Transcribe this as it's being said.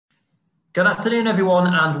Good afternoon, everyone,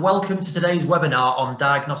 and welcome to today's webinar on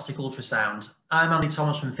Diagnostic Ultrasound. I'm Andy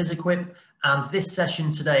Thomas from PhysioQuip, and this session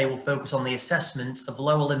today will focus on the assessment of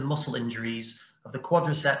lower limb muscle injuries of the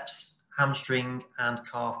quadriceps, hamstring, and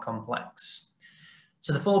calf complex.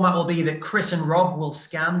 So the format will be that Chris and Rob will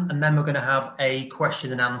scan, and then we're going to have a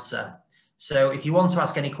question and answer. So if you want to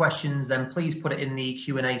ask any questions, then please put it in the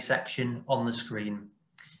Q&A section on the screen.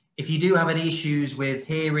 If you do have any issues with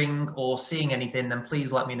hearing or seeing anything, then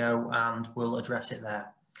please let me know and we'll address it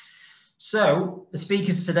there. So the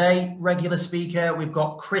speakers today, regular speaker, we've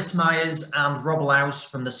got Chris Myers and Rob Louse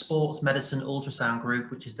from the Sports Medicine Ultrasound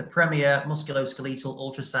Group, which is the premier musculoskeletal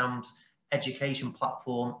ultrasound education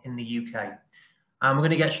platform in the UK. And we're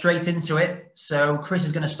going to get straight into it. So Chris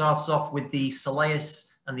is going to start us off with the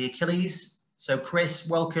soleus and the Achilles. So Chris,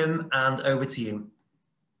 welcome, and over to you.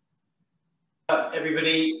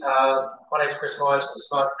 Everybody, my name is Chris Myers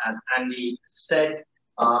from SMUG, as Andy said.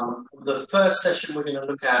 The first session we're going to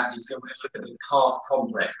look at is going to look at the calf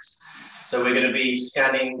complex. So we're going to be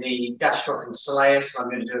scanning the gastroc and soleus. I'm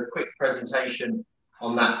going to do a quick presentation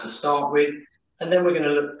on that to start with. And then we're going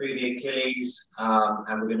to look through the Achilles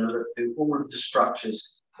and we're going to look through all of the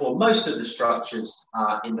structures, or most of the structures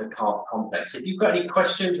in the calf complex. If you've got any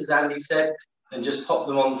questions, as Andy said, then just pop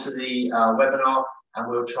them onto the webinar and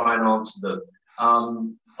we'll try and answer them.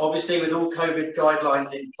 Obviously, with all COVID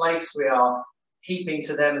guidelines in place, we are keeping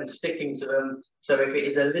to them and sticking to them. So if it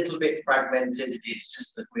is a little bit fragmented, it's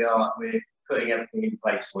just that we're putting everything in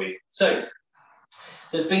place for you. So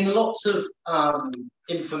there's been lots of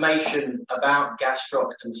information about gastroc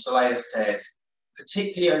and soleus tears,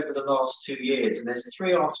 particularly over the last 2 years. And there's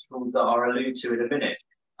 3 articles that I'll allude to in a minute,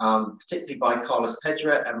 particularly by Carlos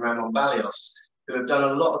Pedra and Ramon Balios, who have done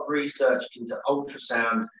a lot of research into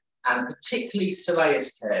ultrasound and particularly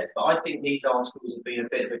soleus tears. But I think these articles have been a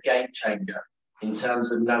bit of a game changer in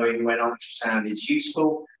terms of knowing when ultrasound is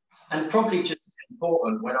useful, and probably just as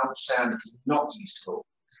important when ultrasound is not useful.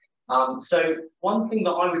 So one thing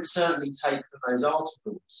that I would certainly take from those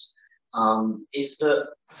articles is that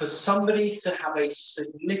for somebody to have a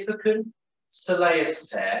significant soleus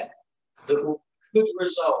tear that could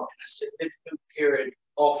result in a significant period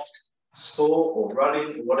off sport or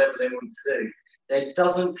running or whatever they want to do, there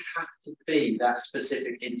doesn't have to be that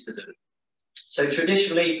specific incident. So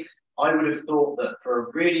traditionally, I would have thought that for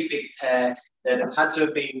a really big tear, they'd have had to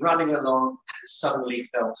have been running along and suddenly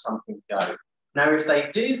felt something go. Now, if they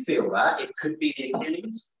do feel that, it could be the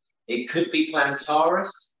Achilles, it could be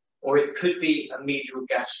plantaris, or it could be a medial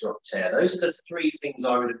gastroc tear. Those are the 3 things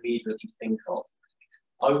I would immediately think of.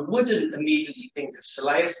 I wouldn't immediately think of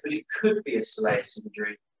soleus, but it could be a soleus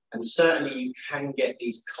injury. And certainly you can get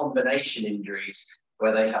these combination injuries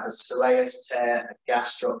where they have a soleus tear, a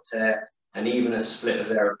gastroc tear, and even a split of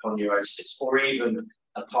their aponeurosis, or even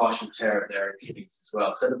a partial tear of their Achilles as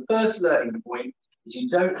well. So the first learning point is you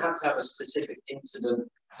don't have to have a specific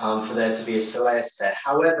incident for there to be a soleus tear.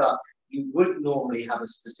 However, you would normally have a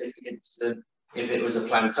specific incident if it was a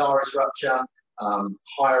plantaris rupture,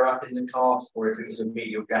 higher up in the calf, or if it was a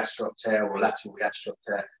medial gastroc tear or lateral gastroc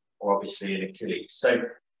tear, or obviously an Achilles. So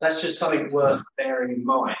that's just something worth bearing in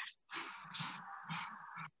mind.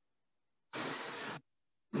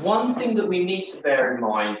 One thing that we need to bear in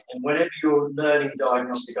mind, and whenever you're learning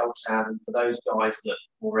diagnostic ultrasound, and for those guys that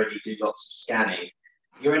already do lots of scanning,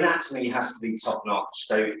 your anatomy has to be top notch.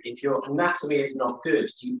 So if your anatomy is not good,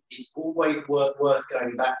 it's always worth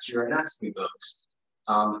going back to your anatomy books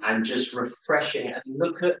and just refreshing and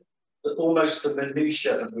look at almost the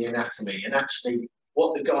minutiae of the anatomy. And actually,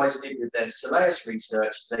 what the guys did with their soleus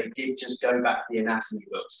research is they did just go back to the anatomy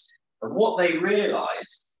books. And what they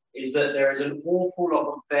realized is that there is an awful lot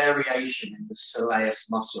of variation in the soleus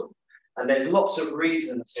muscle. And there's lots of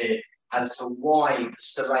reasons here as to why the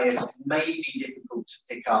soleus may be difficult to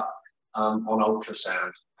pick up on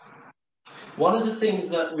ultrasound. One of the things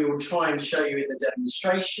that we will try and show you in the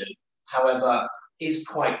demonstration, however, is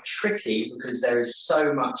quite tricky because there is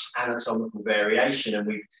so much anatomical variation, and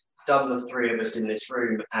we've done the 3 of us in this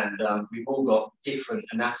room, and we've all got different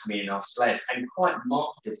anatomy in our soleus and quite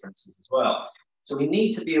marked differences as well. So we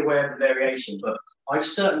need to be aware of the variation, but I've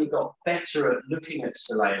certainly got better at looking at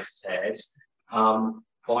soleus tears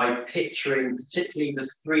by picturing particularly the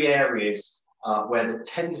 3 areas where the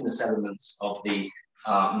tendinous elements of the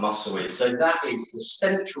muscle is. So that is the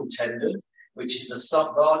central tendon, which is the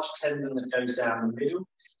sublarge tendon that goes down the middle,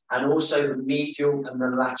 and also the medial and the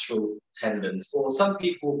lateral tendons, or some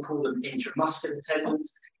people will call them intramuscular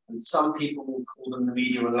tendons, and some people will call them the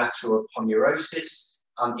medial and lateral aponeurosis.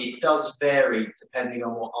 It does vary depending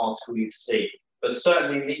on what article you see, but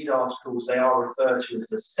certainly in these articles they are referred to as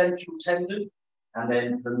the central tendon and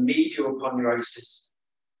then the medial aponeurosis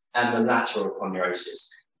and the lateral aponeurosis.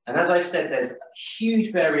 And as I said, there's a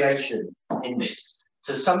huge variation in this.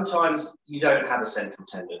 So sometimes you don't have a central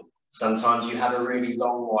tendon. Sometimes you have a really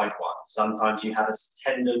long, wide one. Sometimes you have a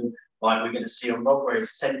tendon like we're going to see on Rob, where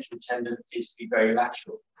his central tendon appears to be very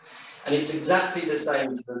lateral. And it's exactly the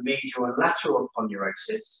same for the medial and lateral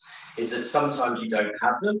aponeurosis, is that sometimes you don't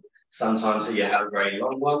have them, sometimes you have a very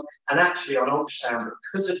long one. And actually on ultrasound,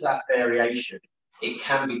 because of that variation, it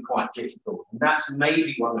can be quite difficult. And that's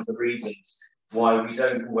maybe one of the reasons why we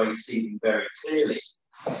don't always see them very clearly.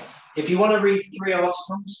 If you want to read 3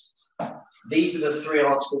 articles, these are the 3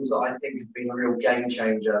 articles that I think have been a real game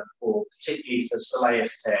changer, particularly for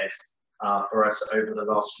soleus tears for us over the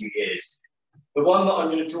last few years. The one that I'm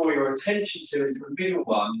going to draw your attention to is the middle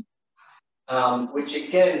one, which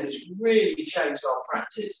again has really changed our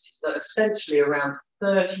practice. Is that essentially around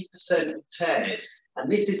 30% of tears, and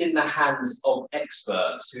this is in the hands of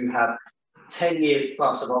experts who have 10 years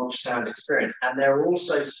plus of ultrasound experience, and they're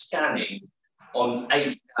also scanning on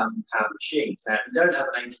 £80,000 machines. Now, if you don't have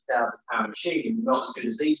an £80,000 machine, you're not as good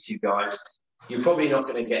as these 2 guys, you're probably not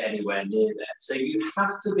going to get anywhere near there. So you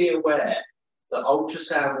have to be aware that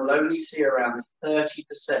ultrasound will only see around 30%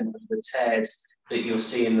 of the tears that you'll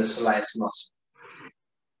see in the soleus muscle.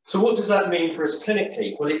 So what does that mean for us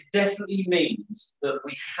clinically? Well, it definitely means that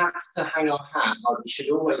we have to hang our hat, like we should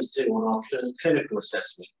always do on our clinical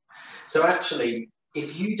assessment. So actually,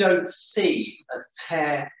 if you don't see a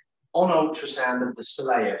tear on ultrasound of the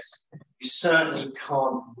soleus, you certainly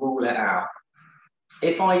can't rule it out.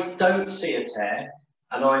 If I don't see a tear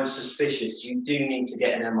and I'm suspicious, you do need to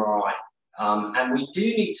get an MRI. And we do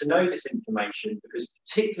need to know this information because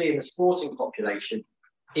particularly in the sporting population,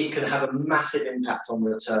 it can have a massive impact on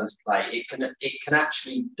return to play. It can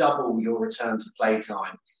actually double your return to play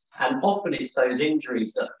time. And often it's those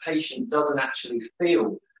injuries that a patient doesn't actually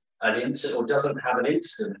feel an incident or doesn't have an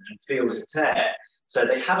incident and feels a tear. So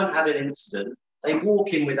they haven't had an incident, they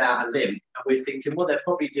walk in without a limb, and we're thinking, well, they're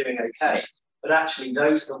probably doing okay. But actually,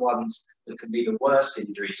 those are the ones that can be the worst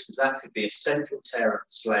injuries, because that could be a central tear of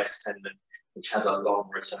the soleus tendon, which has a long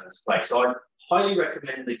return to play. So I highly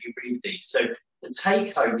recommend that you read these. So the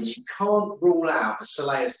take home is you can't rule out a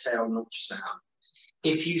soleus tear on ultrasound.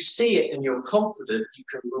 If you see it and you're confident, you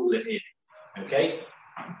can rule it in, okay?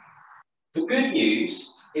 The good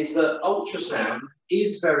news is that ultrasound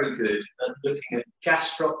is very good at looking at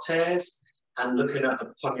gastroc tears and looking at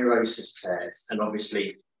aponeurosis tears, and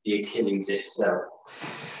obviously the Achilles itself.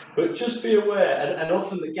 But just be aware, and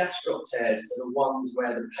often the gastroc tears are the ones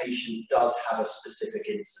where the patient does have a specific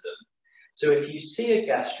incident. So if you see a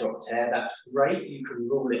gastroc tear, that's great, you can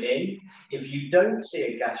rule it in. If you don't see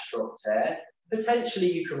a gastroc tear, potentially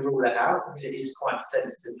you can rule it out because it is quite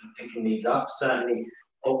sensitive for picking these up. Certainly,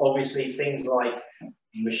 obviously things like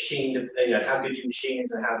machine, how good your machine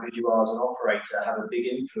is and how good you are as an operator have a big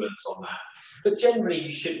influence on that. But generally,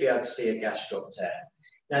 you should be able to see a gastroc tear.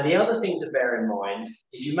 Now, the other thing to bear in mind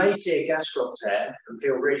is you may see a gastroc tear and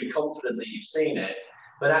feel really confident that you've seen it,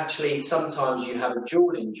 but actually sometimes you have a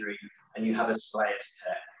dual injury and you have a soleus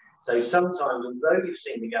tear. So sometimes, although you've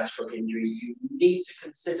seen the gastroc injury, you need to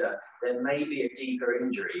consider there may be a deeper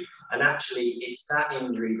injury, and actually it's that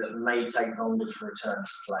injury that may take longer to return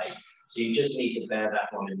to play. So you just need to bear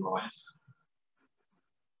that one in mind.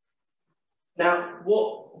 Now,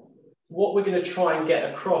 what we're going to try and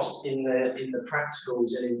get across in the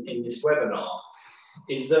practicals and in this webinar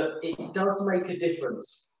is that it does make a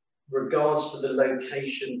difference regards to the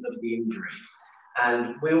location of the injury.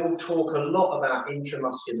 And we'll talk a lot about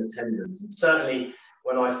intramuscular tendons. And certainly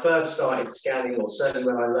when I first started scanning, or certainly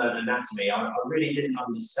when I learned anatomy, I really didn't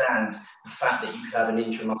understand the fact that you could have an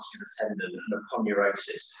intramuscular tendon and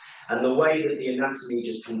aponeurosis. And the way that the anatomy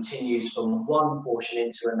just continues from one portion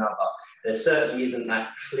into another, there certainly isn't that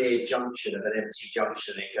clear junction of an empty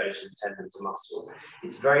junction that goes from tendon to muscle.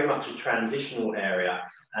 It's very much a transitional area,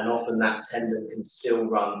 and often that tendon can still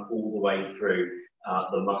run all the way through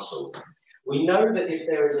the muscle. We know that if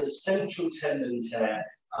there is a central tendon tear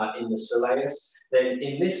in the soleus, then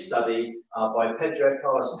in this study by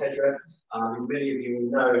Carlos Pedrev, who many of you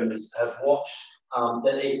will know and have watched,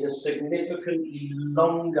 that it is a significantly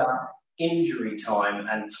longer injury time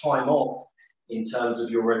and time off in terms of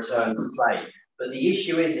your return to play. But the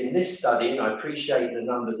issue is in this study, and I appreciate the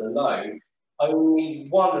numbers are low, only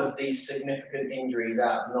one of these significant injuries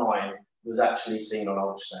out of 9 was actually seen on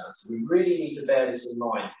ultrasound. So we really need to bear this in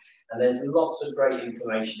mind. And there's lots of great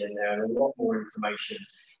information in there and a lot more information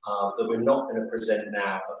that we're not going to present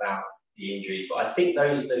now about the injuries. But I think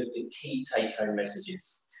those are the key take-home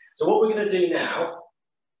messages. So what we're going to do now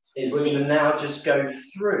is we're going to now just go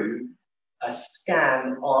through a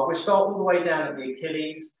scan. We'll start all the way down at the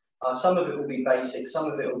Achilles. Some of it will be basic,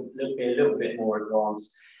 some of it will be a little bit more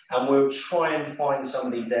advanced, and we'll try and find some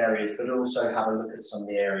of these areas, but also have a look at some of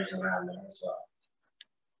the areas around them as well.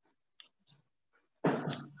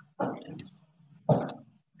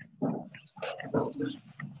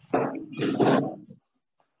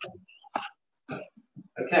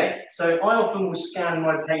 Okay, so I often will scan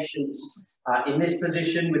my patients in this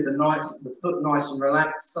position with the foot nice and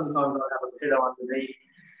relaxed. Sometimes I have a pillow underneath,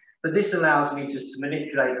 but this allows me just to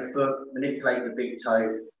manipulate the foot, manipulate the big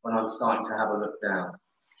toe when I'm starting to have a look down.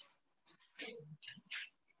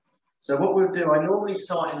 So what we'll do, I normally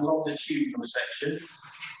start in longitudinal section.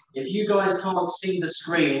 If you guys can't see the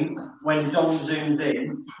screen when Dom zooms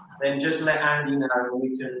in, then just let Andy know and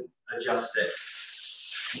we can adjust it.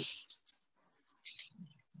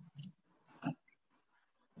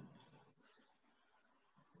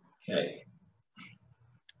 Okay.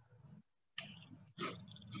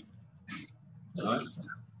 All right.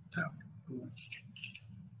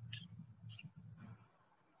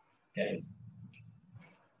 Okay.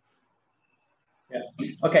 Yeah.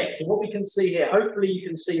 Okay, so what we can see here, hopefully you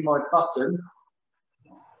can see my button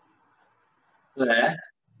there.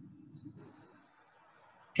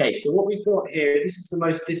 Okay, so what we've got here, this is the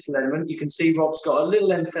most distal element. You can see Rob's got a little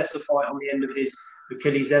enthesophyte on the end of his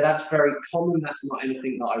Achilles there. That's very common. That's not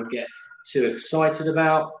anything that I would get too excited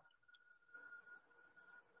about.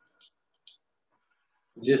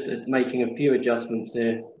 Just making a few adjustments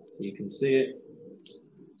here so you can see it.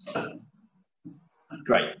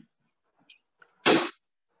 Great.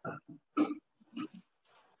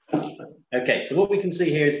 Okay, so what we can see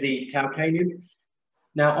here is the calcaneum.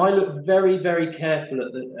 Now, I look very, very carefully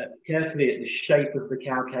at the shape of the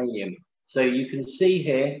calcaneum. So you can see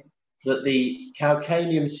here that the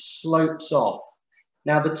calcaneum slopes off.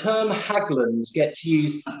 Now, the term Haglunds gets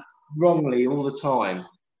used wrongly all the time.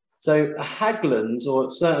 So Haglunds, or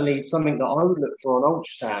certainly something that I would look for on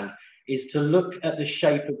ultrasound, is to look at the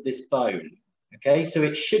shape of this bone. Okay, so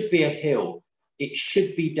it should be a hill. It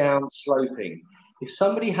should be down sloping. If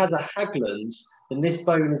somebody has a Haglunds, then this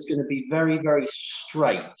bone is going to be very, very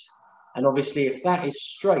straight. And obviously, if that is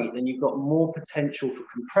straight, then you've got more potential for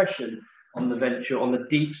compression on the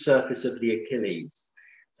deep surface of the Achilles.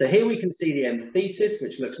 So here we can see the enthesis,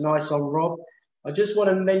 which looks nice on Rob. I just want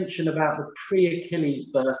to mention about the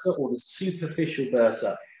pre-Achilles bursa, or the superficial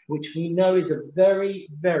bursa, which we know is a very,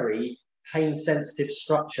 very pain-sensitive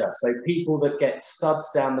structure. So people that get studs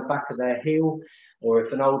down the back of their heel, or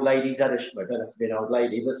if an old lady's had well, don't have to be an old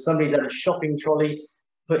lady, but somebody's had a shopping trolley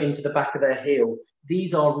put into the back of their heel,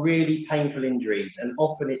 these are really painful injuries, and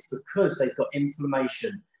often it's because they've got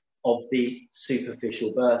inflammation of the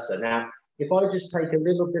superficial bursa. Now, if I just take a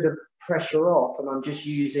little bit of pressure off, and I'm just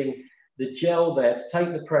using the gel there to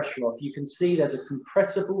take the pressure off, you can see there's a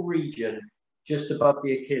compressible region just above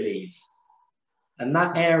the Achilles. And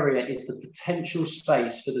that area is the potential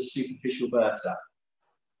space for the superficial bursa.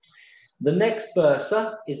 The next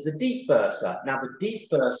bursa is the deep bursa. Now, the deep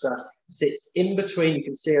bursa sits in between. You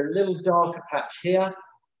can see a little darker patch here,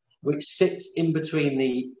 which sits in between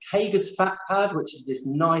the Hager's fat pad, which is this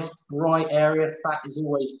nice bright area. Fat is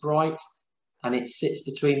always bright, and it sits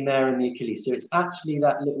between there and the Achilles. So it's actually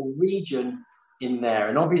that little region in there.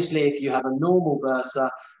 And obviously, if you have a normal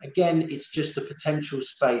bursa, again, it's just a potential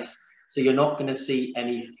space. So you're not going to see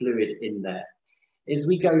any fluid in there. As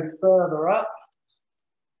we go further up,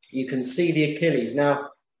 you can see the Achilles. Now,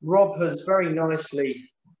 Rob has very nicely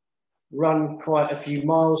run quite a few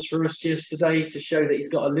miles for us yesterday to show that he's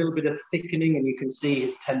got a little bit of thickening, and you can see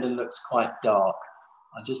his tendon looks quite dark.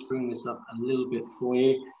 I'll just bring this up a little bit for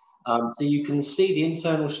you. So you can see the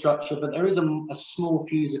internal structure, but there is a small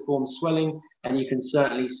fusiform swelling, and you can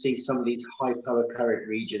certainly see some of these hypoechoric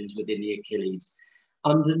regions within the Achilles.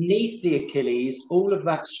 Underneath the Achilles, all of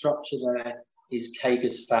that structure there is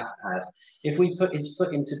Kager's fat pad. If we put his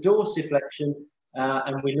foot into dorsiflexion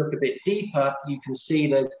and we look a bit deeper, you can see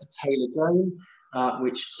there's the talar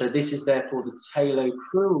dome, so this is therefore the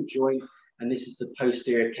talocrural joint, and this is the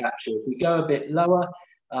posterior capsule. If we go a bit lower,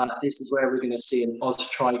 this is where we're going to see an os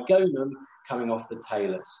trigonum coming off the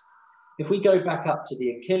talus. If we go back up to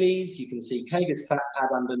the Achilles, you can see Kager's fat pad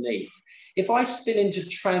underneath. If I spin into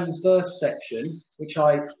transverse section, which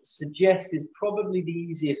I suggest is probably the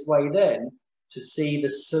easiest way then to see the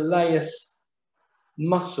soleus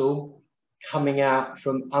muscle coming out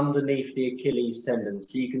from underneath the Achilles tendon.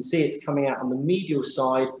 So you can see it's coming out on the medial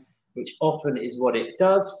side, which often is what it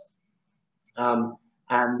does.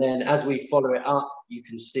 And then as we follow it up, you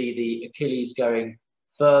can see the Achilles going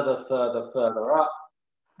further, further, further up.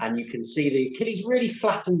 and you can see the Achilles really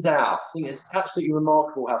flattens out. I think it's absolutely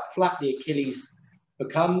remarkable how flat the Achilles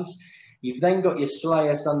becomes. You've then got your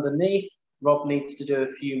soleus underneath. Rob needs to do a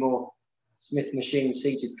few more Smith machine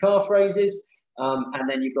seated calf raises, and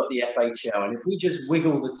then you've got the FHL. And if we just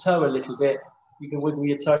wiggle the toe a little bit, you can wiggle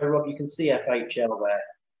your toe, Rob, you can see FHL there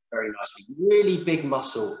very nicely. Really big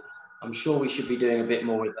muscle. I'm sure we should be doing a bit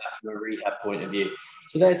more with that from a rehab point of view.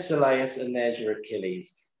 So there's soleus and there's your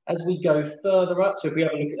Achilles. As we go further up, so if we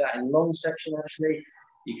have a look at that in long section, actually,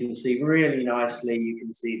 you can see really nicely, you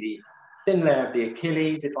can see the thin layer of the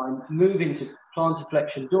Achilles. If I move into plantar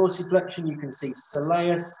flexion, dorsiflexion, you can see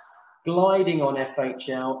soleus gliding on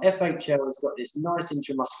FHL. FHL has got this nice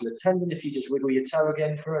intramuscular tendon. If you just wiggle your toe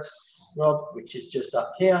again for us, Rob, which is just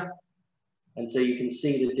up here. And so you can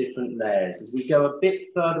see the different layers. As we go a bit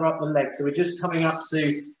further up the leg, so we're just coming up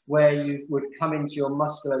to where you would come into your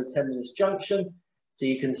musculotendinous junction. So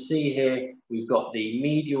you can see here, we've got the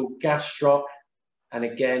medial gastroc. And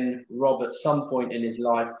again, Rob at some point in his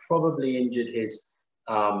life probably injured his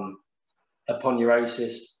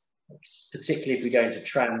aponeurosis, particularly if we go into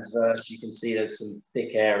transverse, you can see there's some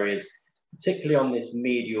thick areas, particularly on this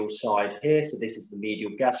medial side here. So this is the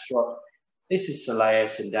medial gastroc. This is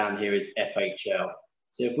soleus, and down here is FHL.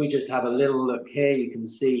 So if we just have a little look here, you can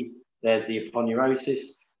see there's the aponeurosis.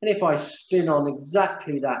 And if I spin on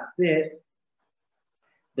exactly that bit,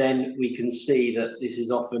 then we can see that this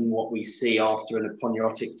is often what we see after an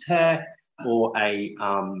aponeurotic tear or a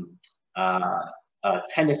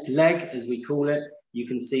tennis leg, as we call it. You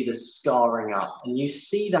can see the scarring up, and you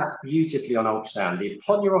see that beautifully on ultrasound. The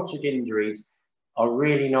aponeurotic injuries are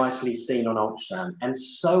really nicely seen on ultrasound, and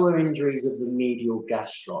so are injuries of the medial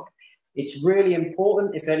gastroc. It's really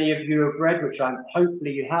important, if any of you have read, which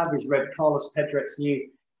hopefully you have, is read Carlos Pedrek's new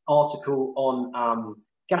article on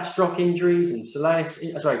gastroc injuries and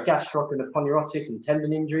gastroc and aponeurotic and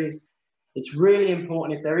tendon injuries. It's really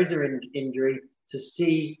important if there is an injury to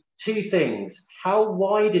see two things. How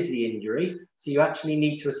wide is the injury? So you actually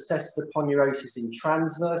need to assess the aponeurosis in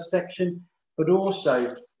transverse section, but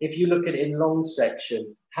also if you look at it in long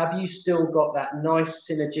section, have you still got that nice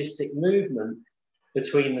synergistic movement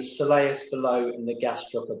between the soleus below and the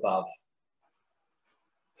gastroc above?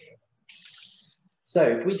 So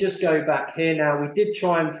if we just go back here now, we did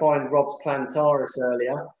try and find Rob's plantaris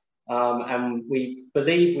earlier, and we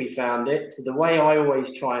believe we found it. So the way I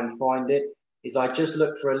always try and find it is I just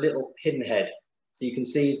look for a little pinhead. So you can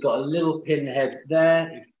see he's got a little pinhead there.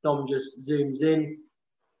 If Dom just zooms in,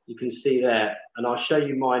 you can see there. And I'll show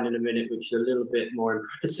you mine in a minute, which is a little bit more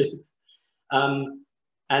impressive.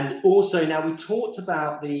 And also now we talked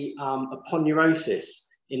about the aponeurosis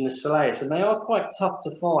in the soleus, and they are quite tough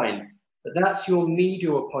to find. But that's your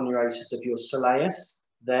medial aponeurosis of your soleus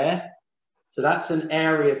there. So that's an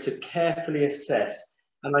area to carefully assess.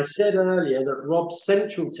 And I said earlier that Rob's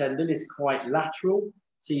central tendon is quite lateral.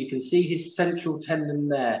 So you can see his central tendon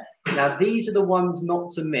there. Now, these are the ones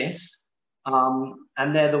not to miss.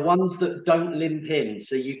 And they're the ones that don't limp in.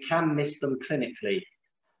 So you can miss them clinically.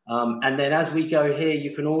 And then as we go here,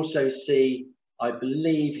 you can also see, I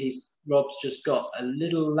believe Rob's just got a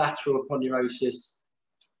little lateral aponeurosis.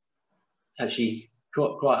 Actually, he's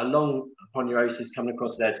got quite a long aponeurosis coming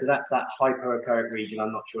across there. So that's that hypoechoic region.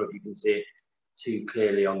 I'm not sure if you can see it too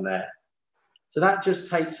clearly on there. So that just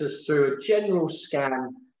takes us through a general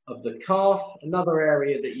scan of the calf. Another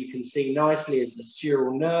area that you can see nicely is the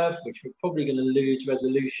sural nerve, which we're probably going to lose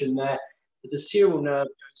resolution there. But the sural nerve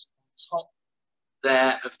goes on top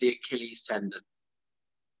there of the Achilles tendon.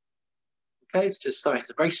 Okay, it's just so it's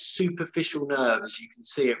a very superficial nerve, as you can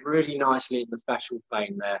see it really nicely in the fascial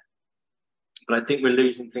plane there. But I think we're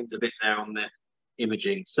losing things a bit there on the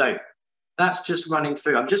imaging. So that's just running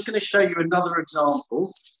through. I'm just going to show you another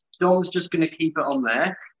example. Dom's just going to keep it on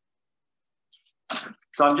there.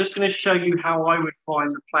 So I'm just going to show you how I would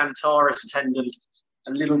find the plantaris tendon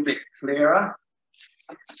a little bit clearer.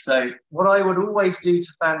 So what I would always do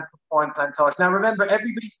to find plantaris. Now remember,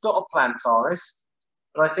 everybody's got a plantaris,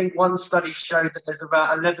 but I think one study showed that there's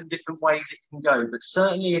about 11 different ways it can go. But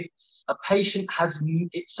certainly if a patient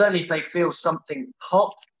certainly if they feel something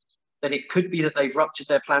pop, then it could be that they've ruptured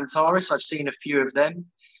their plantaris. I've seen a few of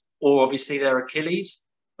them, or obviously their Achilles.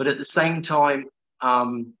 But at the same time,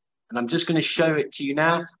 and I'm just going to show it to you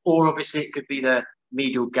now, or obviously it could be the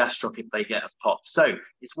medial gastroc if they get a pop. So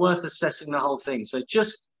it's worth assessing the whole thing. So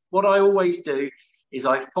just what I always do is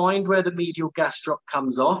I find where the medial gastroc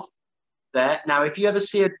comes off there. Now, if you ever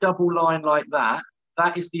see a double line like that,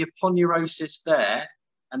 that is the aponeurosis there.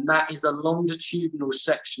 And that is a longitudinal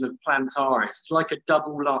section of plantaris. It's like a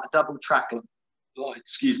double track line,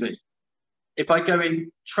 excuse me. If I go in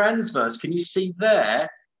transverse, can you see there?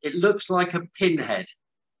 it looks like a pinhead,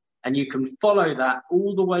 and you can follow that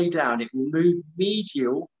all the way down. It will move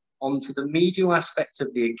medial onto the medial aspect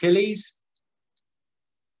of the Achilles.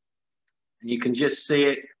 And you can just see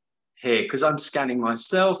it here, because I'm scanning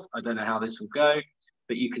myself. I don't know how this will go,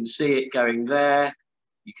 but you can see it going there.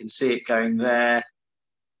 You can see it going there.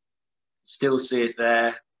 Still see it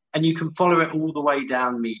there. And you can follow it all the way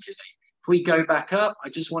down medially. If we go back up, I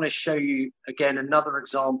just want to show you again another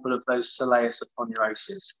example of those soleus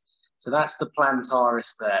aponeurosis. So that's the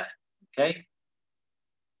plantaris there, okay?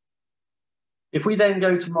 If we then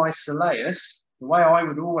go to my soleus, the way I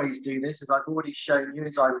would always do this, as I've already shown you,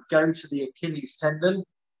 is I would go to the Achilles tendon,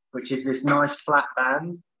 which is this nice flat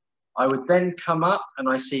band. I would then come up and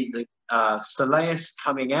I see the soleus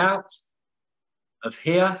coming out of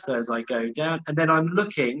here. So as I go down, and then I'm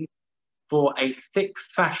looking for a thick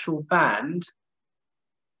fascial band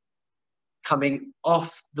coming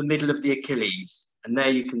off the middle of the Achilles. And there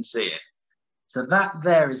you can see it. So that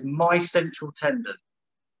there is my central tendon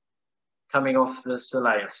coming off the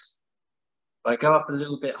soleus. If I go up a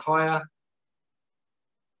little bit higher,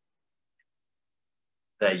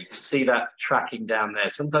 there you can see that tracking down there.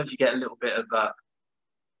 Sometimes you get a little bit of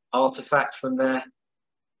artifact from there. I'm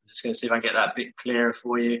just going to see if I can get that a bit clearer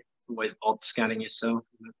for you. Always odd scanning yourself.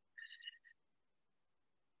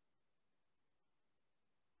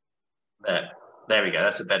 There we go.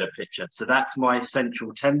 That's a better picture. So that's my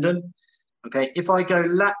central tendon. Okay, if I go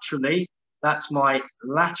laterally, that's my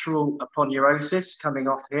lateral aponeurosis coming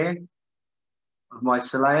off here of my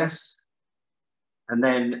soleus. And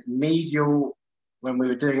then medial, when we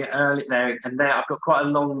were doing it earlier there, and there I've got quite a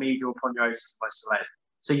long medial aponeurosis of my soleus.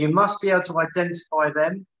 So you must be able to identify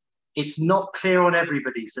them. It's not clear on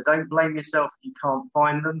everybody, so don't blame yourself if you can't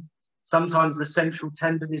find them. Sometimes the central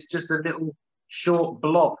tendon is just a little short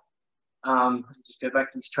blob. Just go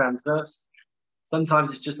back to this transverse. Sometimes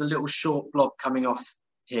it's just a little short blob coming off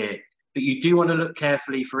here. But you do want to look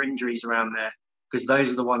carefully for injuries around there, because those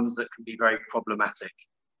are the ones that can be very problematic.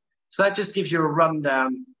 So that just gives you a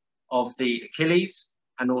rundown of the Achilles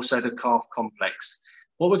and also the calf complex.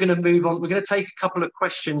 What we're going to move on, we're going to take a couple of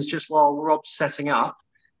questions just while Rob's setting up.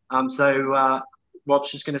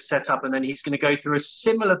 Rob's just going to set up, and then he's going to go through a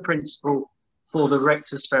similar principle for the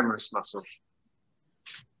rectus femoris muscle.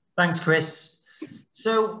 Thanks, Chris.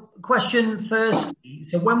 So, question first.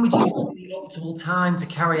 So, when would you say the optimal time to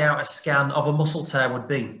carry out a scan of a muscle tear would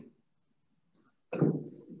be?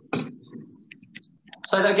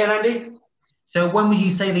 Say that again, Andy. So, when would you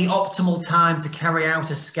say the optimal time to carry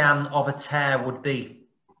out a scan of a tear would be?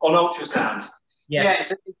 On ultrasound?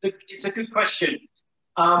 Yes. Yeah, it's a good question.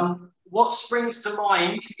 What springs to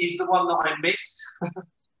mind is the one that I missed.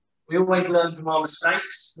 We always learn from our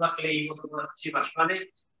mistakes. Luckily, it wasn't worth too much money.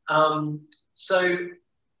 So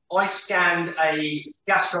I scanned a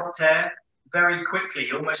gastroc tear very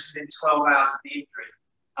quickly, almost within 12 hours of the injury.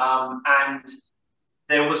 And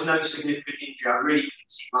there was no significant injury. I really couldn't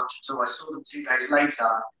see much at all. I saw them 2 days later,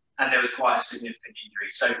 and there was quite a significant injury.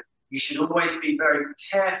 So you should always be very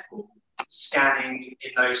careful scanning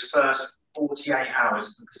in those first 48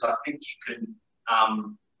 hours, because I think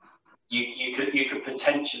you could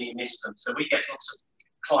potentially miss them. So we get lots of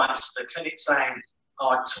clients to the clinic saying, "Oh,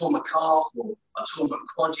 I tore my calf," or "I tore my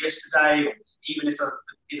quad yesterday," or even if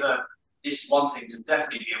this is one thing to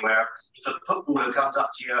definitely be aware of. If a footballer comes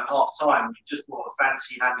up to you at half time, you just bought a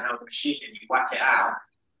fancy handheld machine and you whack it out,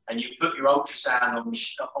 and you put your ultrasound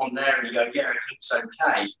on there and you go, "Yeah, it looks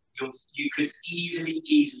okay," you could easily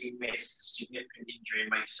miss a significant injury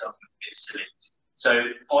and make yourself look a bit silly. So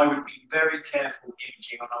I would be very careful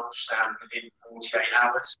imaging on ultrasound within 48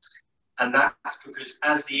 hours. And that's because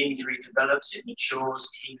as the injury develops, it matures,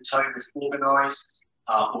 hematomas organise,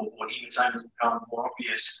 or hematomas become more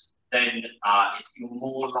obvious, then you're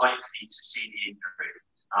more likely to see the injury.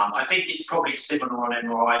 I think it's probably similar on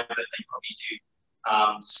MRI, but they probably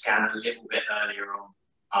do scan a little bit earlier on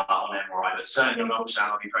MRI. But certainly on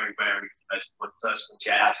ultrasound, I'll be very wary for the first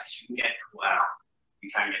 48 hours, because you can get caught out.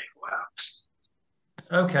 You can get caught out.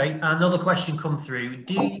 Okay, another question come through.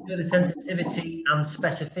 Do you know the sensitivity and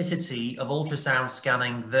specificity of ultrasound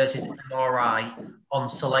scanning versus MRI on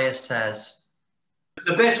soleus tears?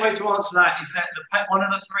 The best way to answer that is that one of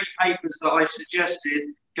the 3 papers that I suggested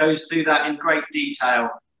goes through that in great detail.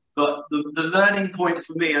 But the learning point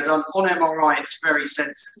for me is on MRI, it's very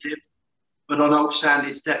sensitive, but on ultrasound,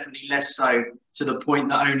 it's definitely less so, to the point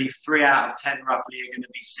that only 3 out of 10 roughly are going to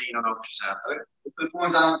be seen on ultrasound. The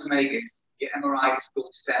point I want to make is the MRI is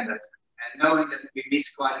gold standard, and knowing that we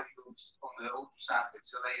miss quite a few on the ultrasound with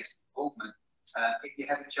soleus involvement, if you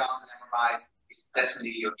have a chance on MRI, it's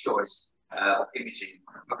definitely your choice of imaging,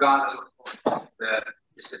 regardless of the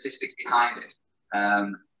the statistics behind it,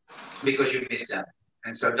 because you missed them.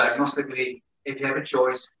 And so diagnostically, if you have a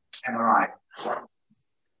choice, MRI.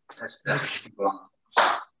 That's the simple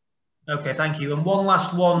answer. Okay, thank you. And one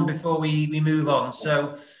last one before we move on.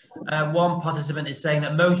 So one participant is saying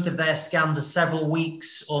that most of their scans are several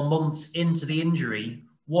weeks or months into the injury.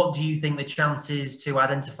 What do you think the chances to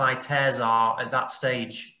identify tears are at that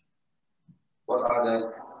stage? What are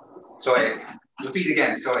the... Sorry, repeat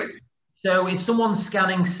again, sorry. So if someone's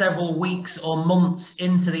scanning several weeks or months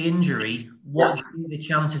into the injury, what do you think the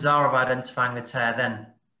chances are of identifying the tear then?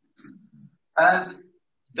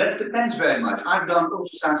 That depends very much. I've done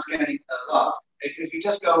ultrasound scanning a lot. If you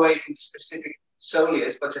just go away from specific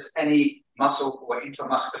soleus, but just any muscle or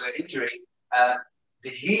intramuscular injury, the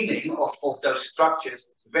healing of those structures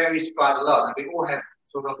varies quite a lot. And we all have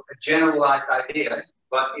sort of a generalized idea,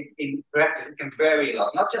 but in practice it can vary a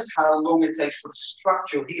lot. Not just how long it takes for the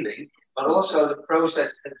structural healing, but also the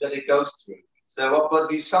process that it goes through. So what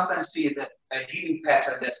we sometimes see is a healing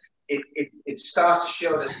pattern that it starts to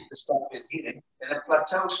show that the structure is healing, and it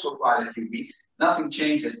plateaus for quite a few weeks, nothing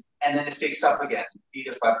changes, and then it picks up again,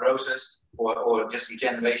 either fibrosis or just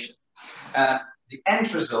degeneration. The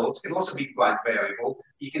end result can also be quite variable.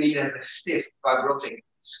 You can either have a stiff fibrotic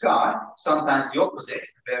scar, sometimes the opposite,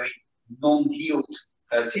 a very non-healed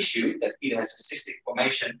tissue that either has a cystic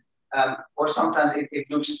formation, or sometimes it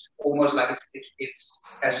looks almost like it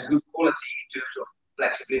has a good quality in terms of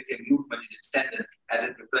flexibility and movement in its tendon as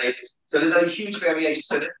it replaces. So there's a huge variation.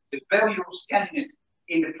 So the value of scanning it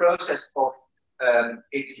in the process of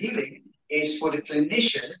its healing is for the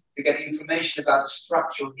clinician to get information about the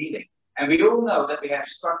structural healing. And we all know that we have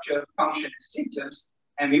structure, function, and symptoms,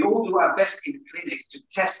 and we all do our best in the clinic to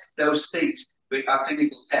test those things with our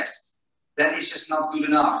clinical tests. That is just not good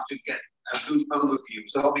enough to get a good overview.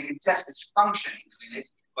 So we can test its function in clinic,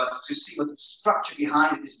 but to see what the structure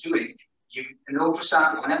behind it is doing, an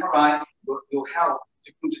ultrasound or an MRI will help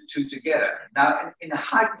to put the two together. Now, in a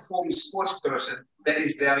high-performance sports person, that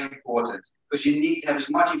is very important because you need to have as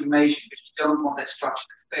much information because you don't want that structure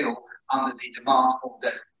to fail under the demand of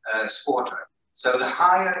that sporter. So the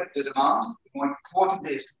higher the demand, the more important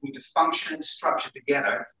it is to put the function and the structure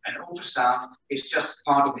together. And ultrasound is just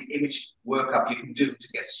part of the image workup you can do to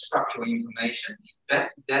get structural information.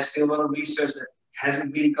 There's still a lot of research that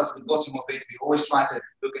hasn't really got to the bottom of it. We always try to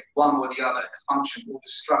look at one or the other, the function or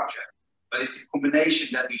the structure. But it's the combination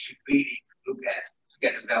that we should really look at to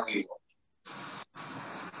get the value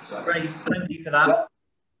of. So, great, thank you for that.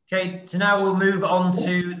 Yeah. Okay, so now we'll move on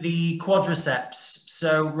to the quadriceps.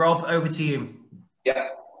 So Rob, over to you. Yeah.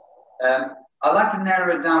 I'd like to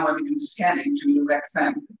narrow it down when we do the scanning to the rect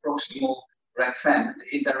fem, the proximal rect fem,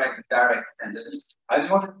 the indirect and direct tendons. I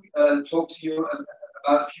just want to talk to you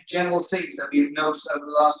about a few general things that we've noticed over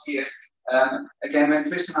the last years. Again, when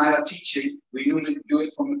Chris and I are teaching, we usually do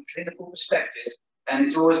it from a clinical perspective, and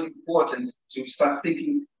it's always important to start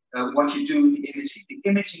thinking what you do with the imaging. The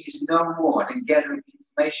imaging is no more than gathering the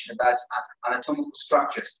information about anatomical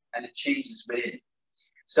structures and the changes within.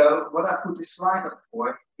 So what I put this slide up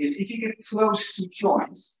for is if you get close to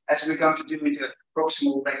joints, as we're going to do with the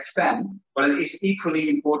proximal rect fem, but it is equally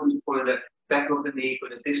important for the back of the knee, for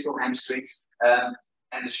the distal hamstrings,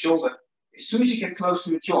 and the shoulder. As soon as you get close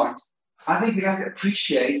to a joint, I think we have to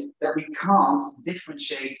appreciate that we can't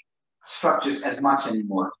differentiate structures as much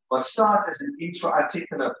anymore. What starts as an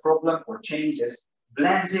intra-articular problem or changes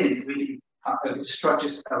blends in with the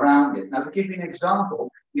structures around it. Now, to give you an example,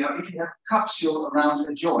 if you have a capsule around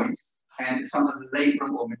a joint and sometimes a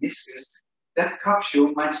labrum or meniscus, that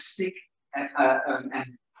capsule might stick and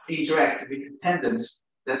interact with the tendons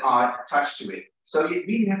that are attached to it. So you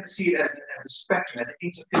really have to see it as a spectrum, as an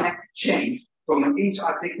interconnected change from an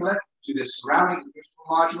intra-articular to the surrounding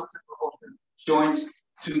margin of the joints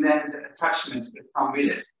to then the attachments that come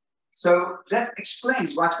with it. So that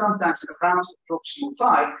explains why sometimes around the proximal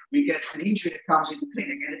thigh we get an injury that comes into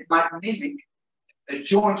clinic and it might mimic a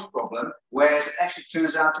joint problem, whereas it actually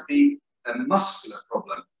turns out to be a muscular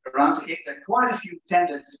problem. Around the hip, there are quite a few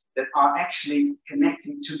tendons that are actually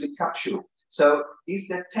connecting to the capsule. So if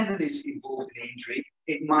the tendon is involved in the injury,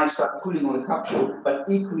 it might start pulling on the capsule, but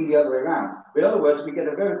equally the other way around. In other words, we get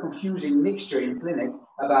a very confusing mixture in clinic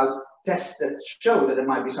about tests that show that there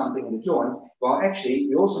might be something in the joint, while actually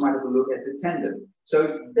we also might have a look at the tendon. So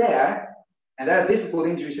it's there, and there are difficult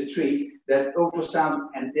injuries to treat, that ultrasound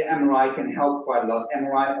and the MRI can help quite a lot.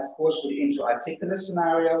 MRI, of course, for the intra-articular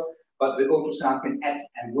scenario, but the ultrasound can add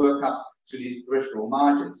and work up to the peripheral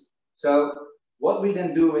margins. So what we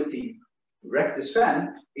then do with the rectus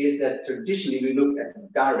fem is that traditionally we look at the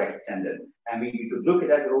direct tendon, and we could look at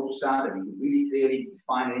that with ultrasound and we could really clearly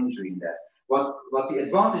define an injury in there. what the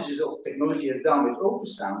advantages of technology has done with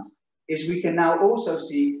ultrasound is we can now also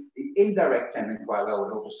see the indirect tendon quite well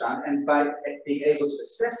with ultrasound, and by being able to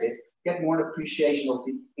assess it, get more appreciation of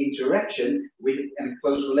the interaction with it and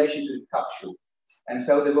close relation to the capsule. And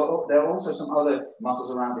so there are also some other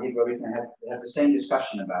muscles around the hip where we can have the same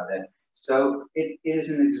discussion about that. So it is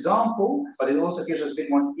an example, but it also gives us a bit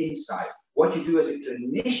more insight. What you do as a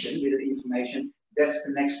clinician with the information, that's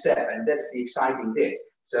the next step, and that's the exciting bit.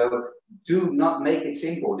 So do not make it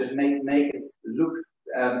simple, just make it look,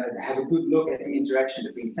 have a good look at the interaction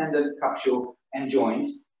between tendon, capsule, and joint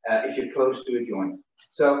if you're close to a joint.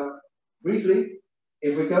 So briefly,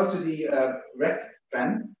 if we go to the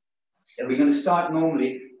rectum, and we're going to start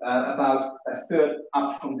normally about a third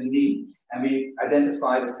up from the knee, and we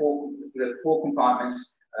identify the four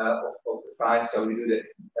compartments of the thigh. So we do the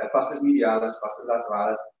vastus medialis, vastus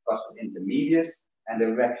lateralis, vastus intermedius, and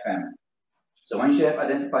the rectum. So once you have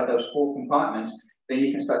identified those four compartments, then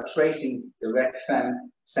you can start tracing the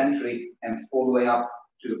rectum centrally and all the way up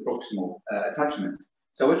to the proximal attachment.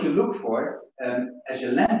 So what you look for as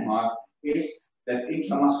your landmark is that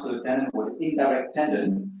intramuscular tendon or the indirect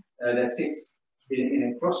tendon that sits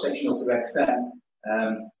in a cross-section of the rectum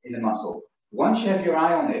in the muscle. Once you have your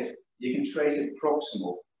eye on it, you can trace it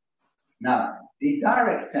proximal. Now, the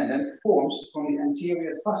direct tendon forms from the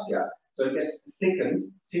anterior fascia. So it gets thickened,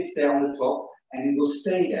 sits there on the top, and it will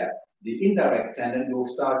stay there. The indirect tendon will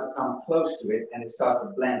start to come close to it, and it starts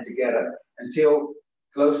to blend together until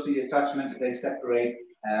close to the attachment, they separate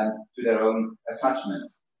to their own attachment.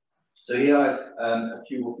 So here are a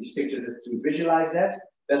few of these pictures to visualize that.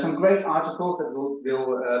 There's some great articles that will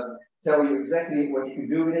tell you exactly what you can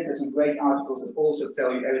do with it. There's some great articles that also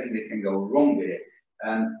tell you everything that can go wrong with it.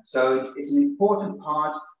 So it's an important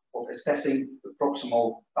part of assessing the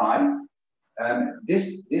proximal thigh.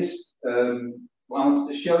 What I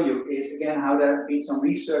wanted to show you is again how there have been some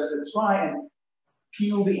research to try and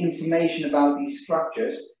peel the information about these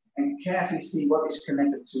structures and carefully see what is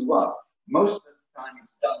connected to what. Most of the time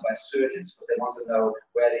it's done by surgeons because they want to know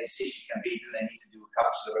where the incision can be. Do they need to do a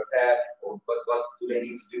capsular repair, or what do they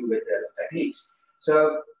need to do with their techniques?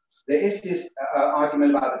 So there is this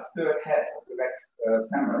argument about the third head of the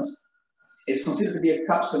femoris. It's considered to be a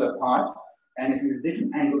capsular part, and it's in a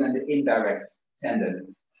different angle than the indirect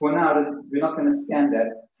tendon. For now, we're not going to scan that.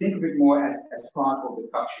 Think of it more as part of the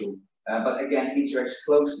capsule, but again, interacts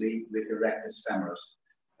closely with the rectus femoris.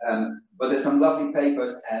 But there's some lovely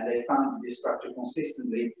papers, and they found this structure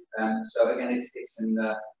consistently. So again, it's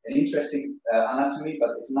an interesting anatomy, but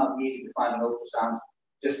it's not easy to find an ultrasound.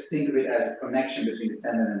 Just think of it as a connection between the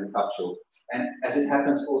tendon and the capsule. And as it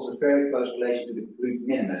happens, also very close relation to the glute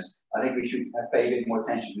minimus. I think we should pay a bit more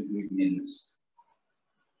attention to the glute minimus.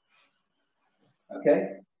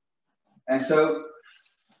 Okay? And so,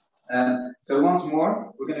 once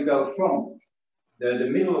more, we're going to go from the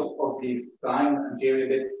middle of the thigh anterior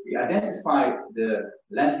bit. We identify the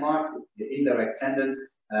landmark, the indirect tendon,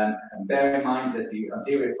 and bear in mind that the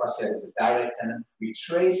anterior fascia is the direct tendon. We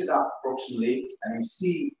trace it up proximally, and we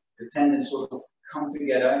see the tendon sort of come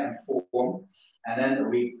together and form. And then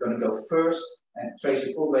we're going to go first and trace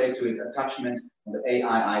it all the way to its attachment on the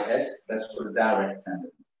AIIS. That's for the direct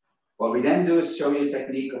tendon. What we then do is show you a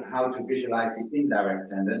technique of how to visualize the indirect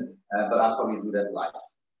tendon, but I'll probably do that live.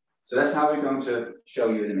 So that's how we're going to show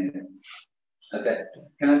you in a minute. Okay,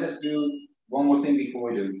 can I just do one more thing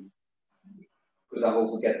before we do? Because I will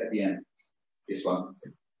forget at the end, this one.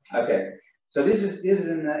 Okay, so this is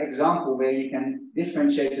an example where you can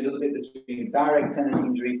differentiate a little bit between direct tendon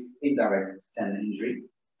injury, indirect tendon injury.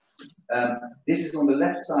 This is on the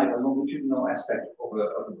left side, a longitudinal aspect of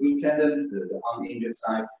a good tendon, the uninjured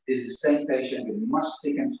side. This is the same patient with much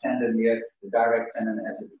thickened tendon here, the direct tendon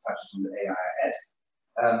as it touches on the AIIS.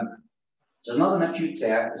 So it's not an acute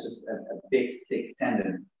tear, it's just a big, thick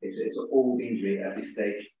tendon. It's an old injury at this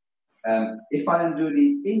stage. If I then do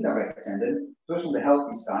the indirect tendon, first on the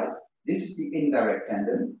healthy side, this is the indirect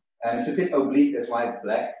tendon. It's a bit oblique, that's why it's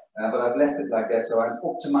black, but I've left it like that, so I'm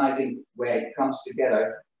optimizing where it comes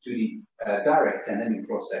together to the direct tendon in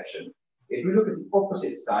cross-section. If we look at the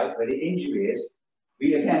opposite side, where the injury is,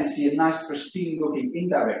 we again see a nice pristine-looking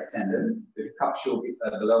indirect tendon with a capsule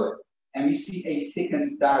below it, and we see a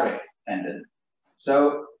thickened direct tendon.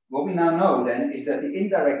 So what we now know then is that the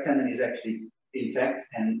indirect tendon is actually intact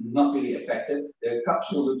and not really affected. The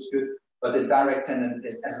capsule looks good, but the direct tendon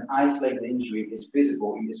is, as an isolated injury, is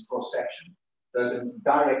visible in this cross-section. There's a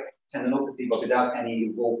direct tendinopathy, but without any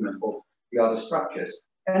involvement of the other structures.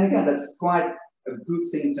 And again, that's quite a good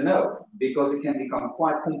thing to know, because it can become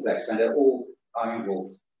quite complex when they all are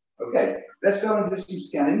involved. Okay, let's go and do some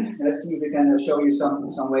scanning. Let's see if we can show you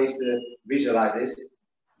some ways to visualize this.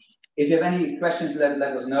 If you have any questions, let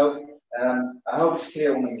us know. I hope it's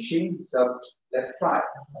clear on the machine, so let's try.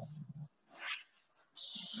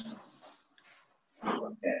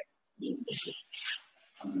 Okay.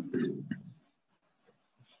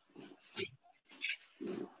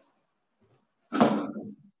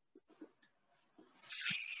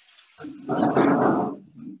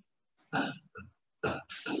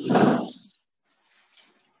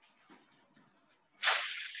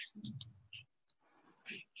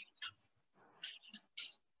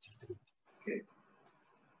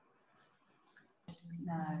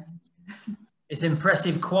 No. It's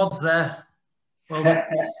impressive quads there. Well thank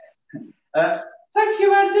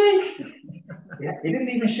you, Andy. Yeah, he didn't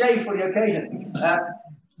even shave for the occasion.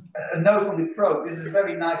 A note on the probe. This is a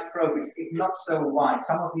very nice probe. It's not so wide.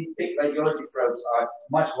 Some of the big radiology probes are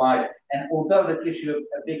much wider. And although that gives you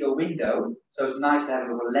a bigger window, so it's nice to have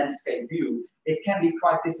a landscape view, it can be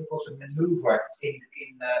quite difficult to maneuver in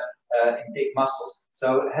big muscles.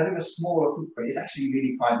 So having a smaller footprint is actually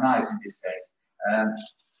really quite nice in this case.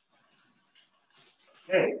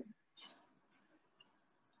 Okay.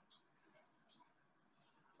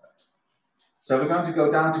 So we're going to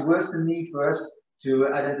go down towards the knee first to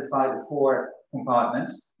identify the 4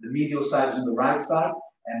 compartments. The medial side is on the right side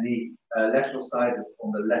and the lateral side is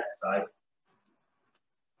on the left side.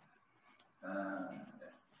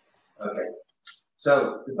 Okay.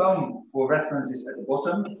 So the bone for reference is at the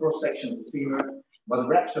bottom, cross section of the femur. What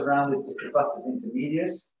wraps around it is the vastus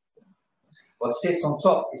intermedius. What sits on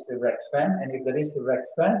top is the rectus fen, and if there is the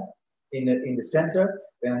rectus fen in the center,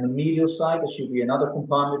 then on the medial side there should be another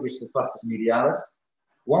compartment, which is the vastus medialis.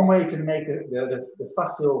 One way to make the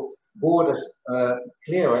fascial borders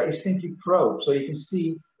clearer is simply probe. So you can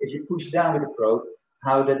see, if you push down with the probe,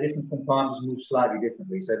 how the different compartments move slightly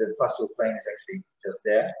differently. So the fascial plane is actually just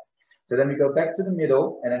there. So then we go back to the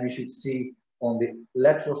middle, and then we should see on the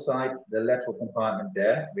lateral side, the lateral compartment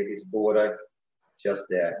there, with its border just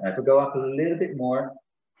there. Now if we go up a little bit more,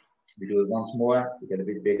 we do it once more, we get a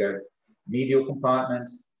bit bigger. Medial compartment,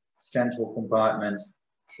 central compartment,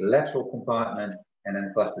 lateral compartment, and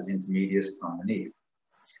then vastus intermedius underneath.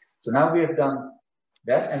 So now we have done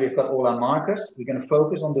that, and we've got all our markers. We're going to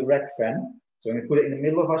focus on the rectus fen. So I'm going to put it in the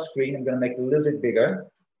middle of our screen. I'm going to make it a little bit bigger.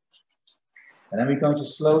 And then we're going to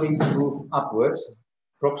slowly move upwards,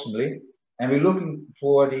 approximately. And we're looking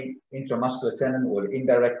for the intramuscular tendon or the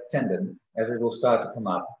indirect tendon as it will start to come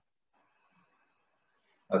up.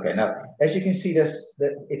 Okay, now, as you can see,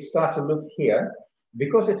 it starts to look here.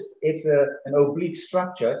 Because it's an oblique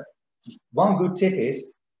structure, one good tip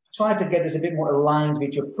is try to get this a bit more aligned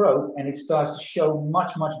with your probe, and it starts to show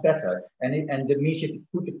much, much better. And that means you have to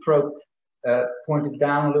put the probe pointed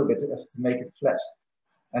down a little bit to make it flat.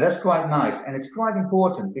 And that's quite nice. And it's quite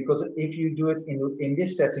important, because if you do it in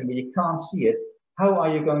this setting where you can't see it, how are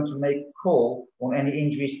you going to make a call on any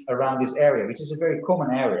injuries around this area, which is a very common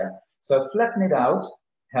area? So flatten it out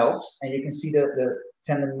helps, and you can see the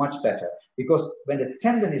tendon much better. Because when the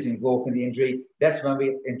tendon is involved in the injury, that's when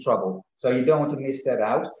we're in trouble. So you don't want to miss that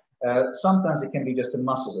out. Sometimes it can be just the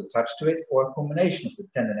muscles attached to it, or a combination of the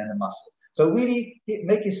tendon and the muscle. So really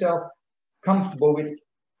make yourself comfortable with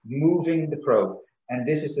moving the probe. And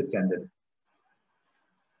this is the tendon.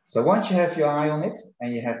 So once you have your eye on it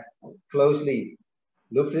and you have closely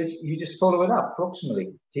looked at it, you just follow it up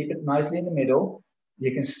approximately. Keep it nicely in the middle.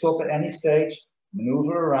 You can stop at any stage,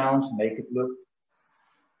 maneuver around, make it look,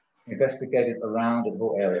 investigate it around the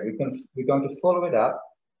whole area. We're going to follow it up.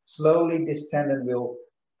 Slowly this tendon will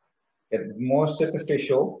get more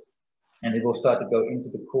superficial and it will start to go into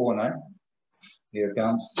the corner. Here it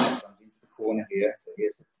comes into the corner here. So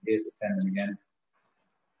here's the tendon again.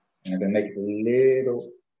 And I'm going to make it a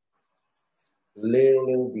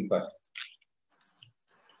little deeper.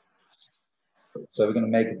 So we're going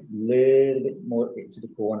to make it a little bit more into the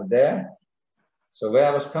corner there. So where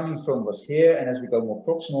I was coming from was here, and as we go more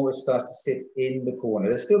proximal, it starts to sit in the corner.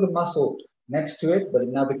 There's still the muscle next to it, but it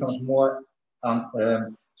now becomes more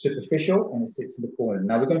superficial, and it sits in the corner.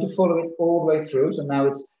 Now we're going to follow it all the way through. So now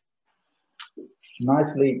it's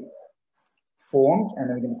nicely formed, and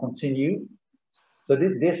then we're going to continue. So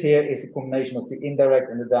this here is a combination of the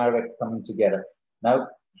indirect and the direct coming together. Now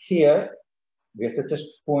here, we have to just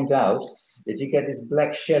point out that you get this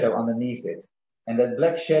black shadow underneath it. And that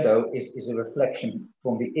black shadow is a reflection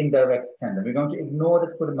from the indirect tendon. We're going to ignore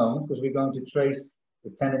that for the moment, because we're going to trace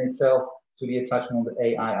the tendon itself to the attachment of the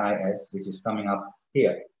AIIS, which is coming up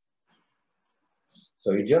here.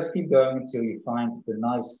 So you just keep going until you find the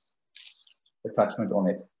nice attachment on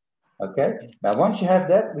it. Okay. Now once you have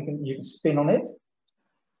that, you can spin on it.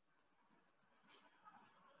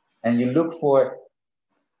 And you look for,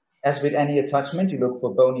 as with any attachment, you look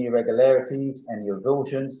for bony irregularities, any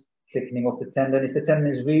avulsions, thickening of the tendon. If the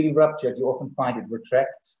tendon is really ruptured, you often find it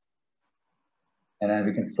retracts. And then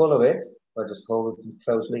we can follow it. I'll just hold it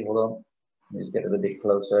closely. Hold on. Let me just get it a bit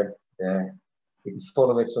closer. There. You can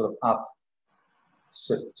follow it sort of up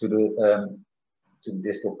to the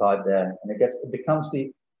distal part there, and it becomes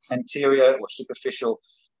the anterior or superficial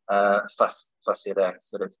fascia there,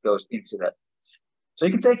 so that it goes into that. So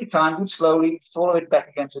you can take your time, do it slowly, follow it back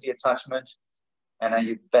again to the attachment, and then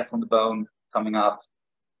you're back on the bone, coming up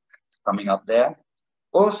there.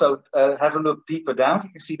 Also, have a look deeper down. You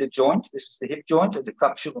can see the joint. This is the hip joint and the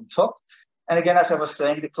capsule on top. And again, as I was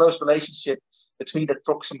saying, the close relationship between the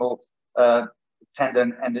proximal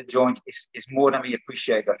tendon and the joint is more than we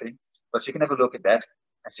appreciate, I think. But you can have a look at that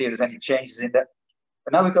and see if there's any changes in that.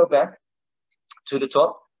 But now we go back to the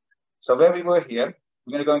top. So where we were here,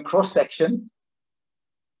 we're going to go in cross section.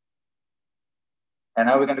 And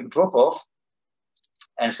now we're going to drop off.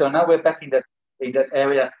 And so now we're back in that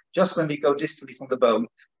area, just when we go distally from the bone,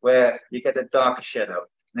 where you get a darker shadow.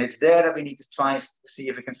 And it's there that we need to try and see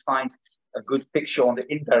if we can find a good picture on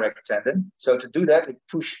the indirect tendon. So to do that, we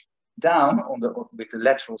push down with the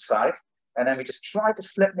lateral side, and then we just try to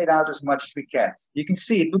flatten it out as much as we can. You can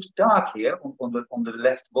see it looks dark here on the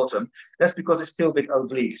left bottom. That's because it's still a bit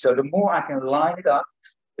oblique. So the more I can line it up,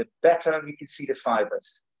 the better we can see the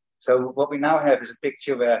fibers. So what we now have is a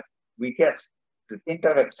picture where we get the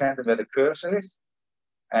indirect tendon where the cursor is,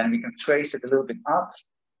 and we can trace it a little bit up,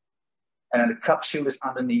 and then the capsule is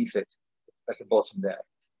underneath it at the bottom there.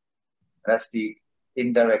 That's the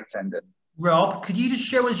indirect tendon. Rob, could you just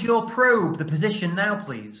show us your probe, the position now,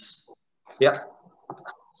 please? Yeah.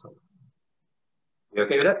 You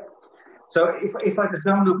okay with that? So if I just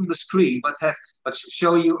don't look on the screen, but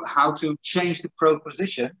show you how to change the probe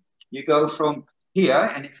position, you go from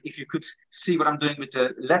here, and if you could see what I'm doing with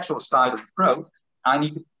the lateral side of the probe, I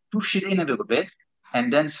need to push it in a little bit,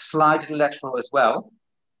 and then slide it lateral as well,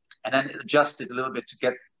 and then adjust it a little bit to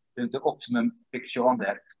get the optimum picture on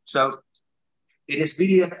that. So it is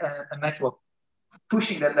really a matter of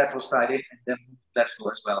pushing that lateral side in and then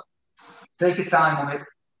lateral as well. Take your time on it,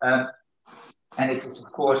 and it is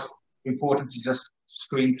of course important to just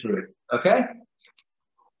screen through it. Okay,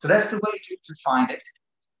 so that's the way to find it.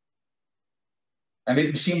 And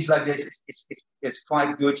with machines like this, it's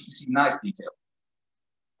quite good. You can see nice detail.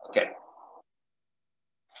 Okay.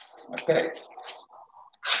 Okay.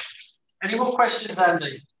 Any more questions,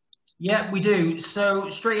 Andy? Yeah, we do. So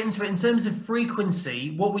straight into it, in terms of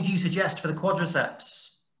frequency, what would you suggest for the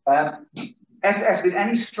quadriceps? As with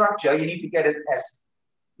any structure, you need to get it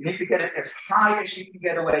as high as you can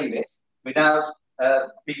get away with without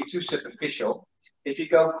being too superficial. If you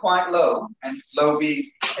go quite low, and low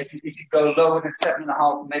being, if you go lower than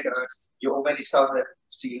 7.5 megahertz, you already start to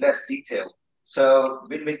see less detail. So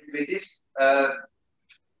with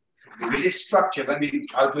this structure, when we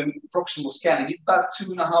are doing proximal scanning, it's about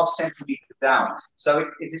 2.5 centimeters down. So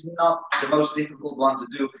it is not the most difficult one to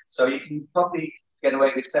do. So you can probably get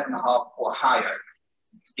away with 7.5 or higher.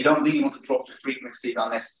 You don't really want to drop the frequency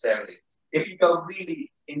unnecessarily. If you go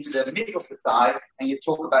really into the middle of the thigh and you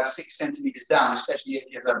talk about 6 centimeters down, especially if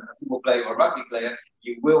you have a football player or a rugby player,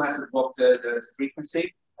 you will have to drop the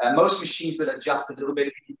frequency. Most machines will adjust a little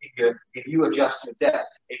bit. If you adjust your depth,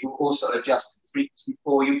 it will also adjust the frequency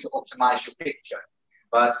for you to optimize your picture.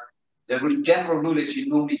 But the general rule is you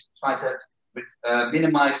normally try to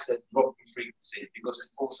minimize the drop in frequency, because it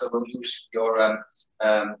also will lose your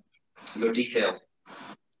detail.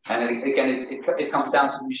 And again, it comes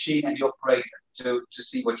down to the machine and the operator to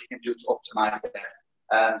see what you can do to optimize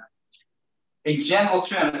that. In general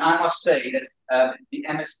terms, I must say that the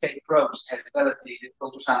MSK probes, as well as the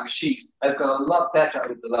ultrasound machines, have got a lot better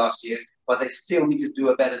over the last years, but they still need to do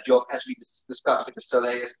a better job, as we discussed with the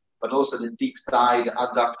soleus, but also the deep thigh, the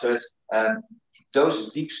adductors.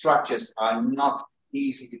 Those deep structures are not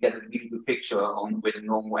easy to get a really good picture on with a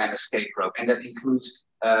normal MSK probe, and that includes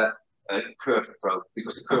a curved probe,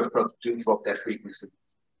 because the curved probes do drop their frequency.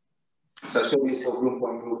 So there's still room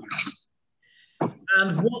for improvement.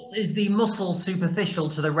 And what is the muscle superficial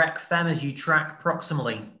to the rec fem as you track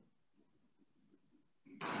proximally?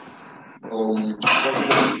 What's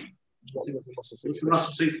the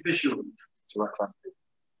muscle superficial?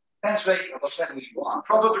 Depends really on what we want.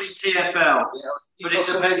 Probably TFL, yeah, but it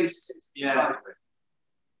depends. Yeah.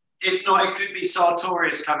 If not, it could be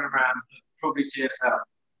sartorius coming around, but probably TFL.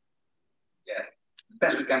 Yeah,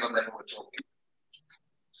 depends what kind of level we're talking.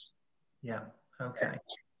 Yeah, okay.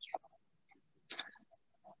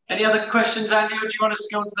 Any other questions, Andy, or do you want us to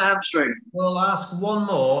go on to the hamstring? We'll ask one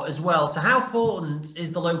more as well. So how important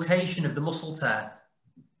is the location of the muscle tear?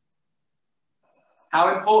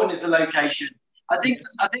 How important is the location? I think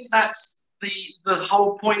that's the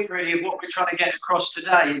whole point really of what we're trying to get across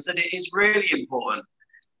today, is that it is really important.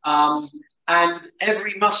 And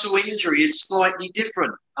every muscle injury is slightly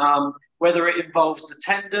different, whether it involves the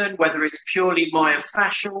tendon, whether it's purely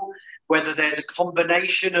myofascial, whether there's a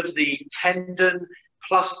combination of the tendon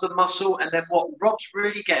plus the muscle. And then what Rob's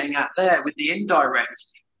really getting at there with the indirect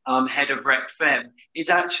head of rec fem is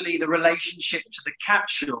actually the relationship to the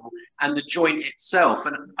capsule and the joint itself.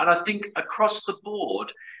 And I think across the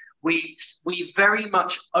board, we very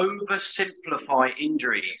much oversimplify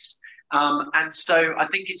injuries. And so I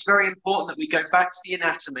think it's very important that we go back to the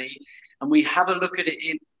anatomy and we have a look at it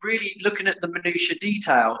in really looking at the minutiae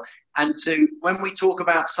detail. And when we talk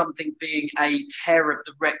about something being a tear of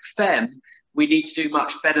the rec fem, we need to do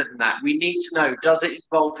much better than that. We need to know, does it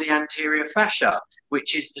involve the anterior fascia,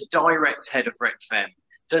 which is the direct head of rec fem?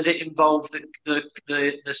 Does it involve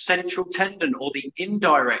the central tendon or the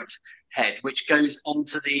indirect head, which goes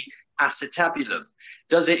onto the acetabulum?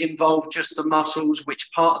 Does it involve just the muscles? Which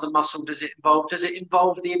part of the muscle does it involve? Does it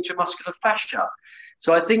involve the intramuscular fascia?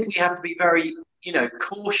 So I think we have to be very,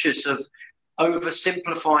 cautious of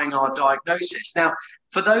oversimplifying our diagnosis. Now,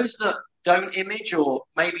 for those that don't image or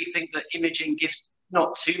maybe think that imaging gives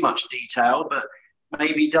not too much detail, but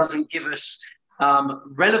maybe doesn't give us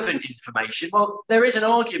relevant information, well, there is an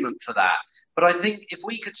argument for that. But I think if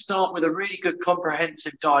we could start with a really good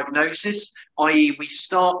comprehensive diagnosis, i.e. we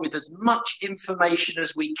start with as much information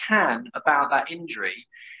as we can about that injury,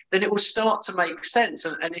 then it will start to make sense.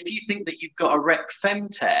 And if you think that you've got a rec fem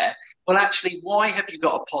tear, well, actually, why have you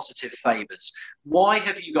got a positive Fabers? Why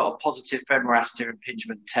have you got a positive femoral anterior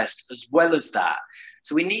impingement test as well as that?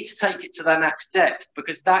 So we need to take it to the next depth,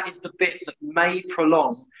 because that is the bit that may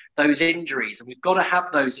prolong those injuries. And we've got to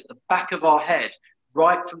have those at the back of our head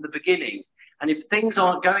right from the beginning. And if things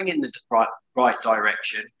aren't going in the right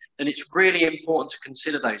direction, then it's really important to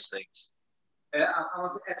consider those things. I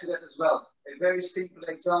want to add to that as well. A very simple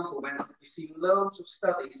example, when we see loads of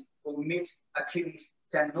studies for mid-Achilles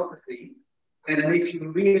tendinopathy, and then if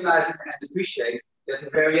you realize and appreciate that the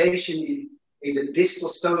variation in the distal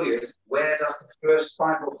soleus, where does the first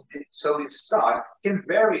fiber of the soleus start, can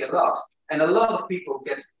vary a lot. And a lot of people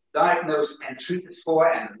get diagnosed and treated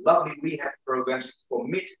for, and lovely rehab programs for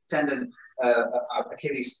mid-tendon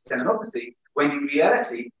Achilles tendinopathy, when in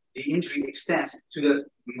reality, the injury extends to the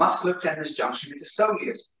muscular tendinous junction with the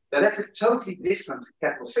soleus. Now that's a totally different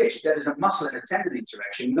kettle of fish. That is a muscle and a tendon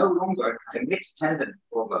interaction, no longer a mixed tendon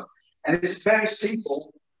problem. And it's a very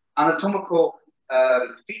simple anatomical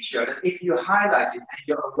feature that if you highlight it and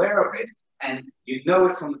you're aware of it and you know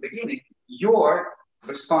it from the beginning, your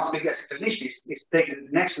responsibility as a clinician is to take it to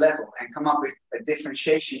the next level and come up with a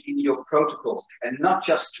differentiation in your protocols and not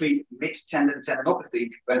just treat mixed tendon tendinopathy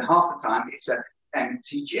when half the time it's a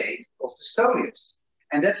MTJ of the soleus.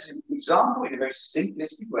 And that's an example in a very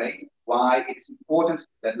simplistic way why it's important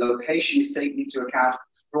that location is taken into account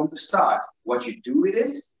from the start. What you do with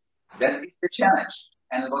it, that is the challenge.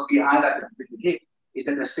 And what we highlighted with the hip is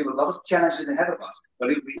that there's still a lot of challenges ahead of us.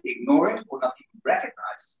 But if we ignore it or not even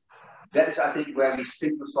recognize, that is, I think, where we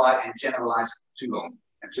simplify and generalize too long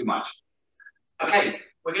and too much. Okay,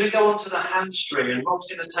 we're going to go on to the hamstring, and Rob's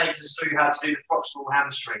going to take us through how to do the proximal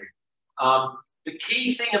hamstring. The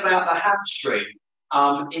key thing about the hamstring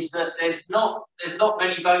is that there's not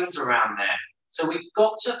many bones around there. So we've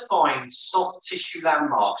got to find soft tissue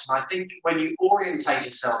landmarks. And I think when you orientate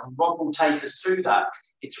yourself, and Rob will take us through that,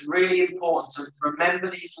 it's really important to remember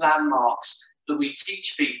these landmarks that we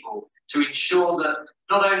teach people to ensure that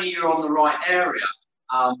not only you're on the right area,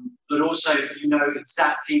 but also you know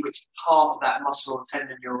exactly which part of that muscle or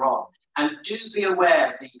tendon you're on. And do be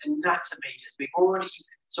aware the anatomy, as we've already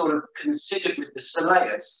sort of considered with the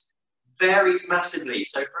soleus, varies massively.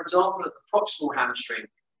 So for example, at the proximal hamstring,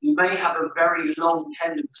 you may have a very long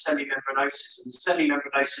tendon of semimembranosus, and the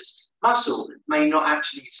semimembranosus muscle may not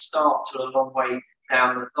actually start till a long way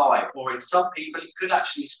down the thigh, or in some people, it could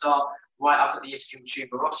actually start right up at the ischial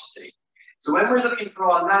tuberosity. So when we're looking for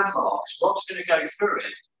our landmarks, Rob's going to go through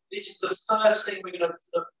it. This is the first thing we're going to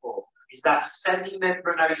look for, is that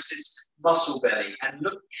semimembranosus muscle belly, and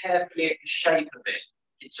look carefully at the shape of it.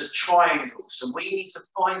 It's a triangle, so we need to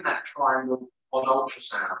find that triangle on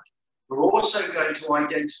ultrasound. We're also going to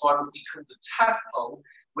identify what we call the tadpole,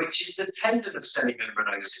 which is the tendon of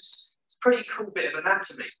semimembranosus. It's a pretty cool bit of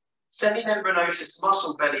anatomy. Semimembranosus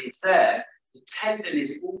muscle belly is there. The tendon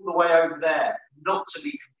is all the way over there, not to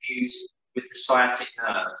be confused with the sciatic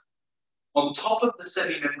nerve. On top of the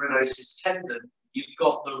semimembranosus tendon, you've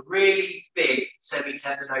got the really big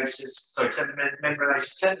semitendinosus tendon,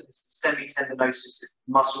 the semitendinosus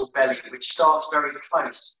muscle belly, which starts very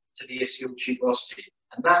close to the ischial tuberosity.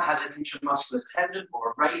 And that has an intramuscular tendon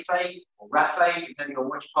or a raphe, depending on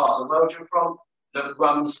which part of the world you're from, that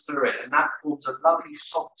runs through it. And that forms a lovely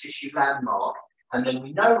soft tissue landmark. And then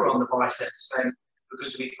we know we're on the biceps vein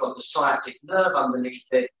because we've got the sciatic nerve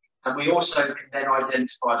underneath it. And we also can then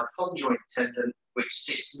identify the conjoint tendon, which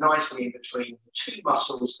sits nicely in between the two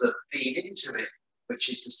muscles that feed into it, which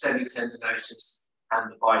is the semitendinosus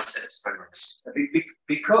and the biceps femoris.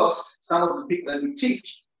 Because some of the people that we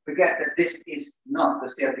teach forget that this is not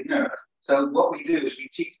the sciatic nerve. So what we do is we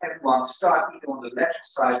teach everyone to start either on the lateral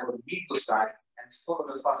side or the medial side and follow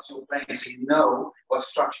the fascial plane so you know what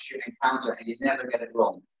structures you encounter and you never get it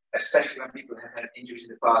wrong, especially when people have had injuries in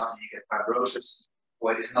the past and you get fibrosis,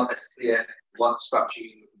 where it is not as clear what structure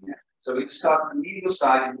you're looking at. So we start on the medial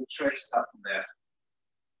side and we'll trace it up from there.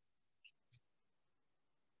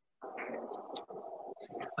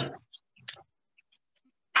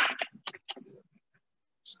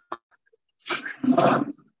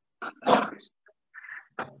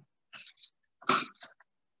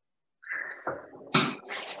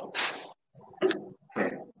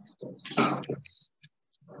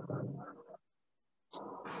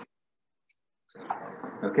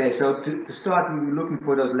 Okay, so to start, we're looking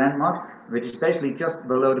for those landmarks, which is basically just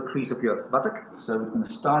below the crease of your buttock. So we're going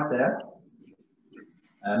to start there.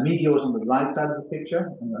 Medial is on the right side of the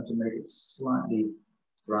picture. I'm going to make it slightly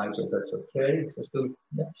brighter, if that's okay. So still,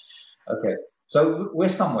 yeah. Okay, so we're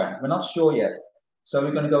somewhere. We're not sure yet. So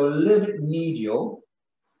we're going to go a little bit medial.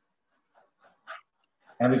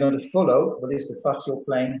 And we're going to follow what is the fascial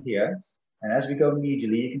plane here. And as we go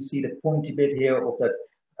medially, you can see the pointy bit here of that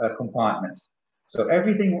compartment. So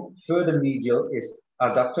everything further medial is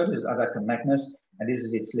adductor, this is adductor magnus, and this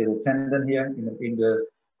is its little tendon here in the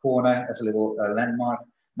corner as a little landmark.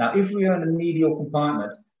 Now, if we are in the medial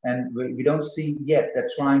compartment and we don't see yet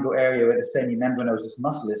that triangle area where the semimembranosus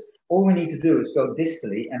muscle is, all we need to do is go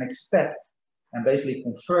distally and expect and basically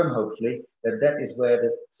confirm, hopefully, that that is where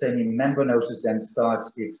the semimembranosus then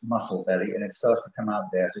starts its muscle belly and it starts to come out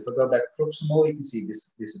there. So if I go back proximal, you can see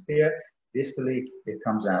this disappear. Distally, it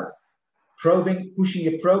comes out. Probing, pushing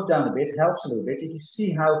your probe down a bit helps a little bit. You can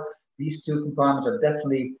see how these two compartments are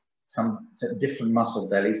definitely some different muscle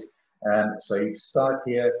bellies. So you start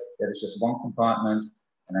here, that is just one compartment,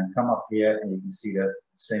 and then come up here and you can see the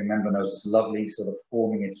semimembranosus lovely sort of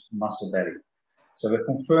forming its muscle belly. So we've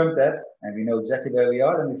confirmed that and we know exactly where we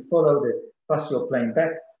are, and we follow the fascial plane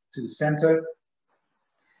back to the center.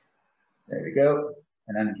 There we go.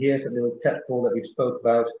 And then here's the little tadpole that we spoke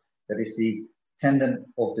about. That is the tendon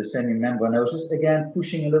of the semimembranosus. Again,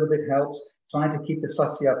 pushing a little bit helps. Trying to keep the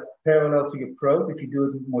fascia parallel to your probe. If you do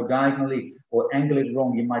it more diagonally or angle it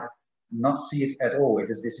wrong, you might not see it at all. It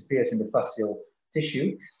just disappears in the fascial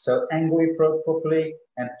tissue. So angle your probe properly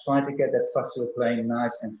and try to get that fascial plane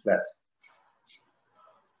nice and flat.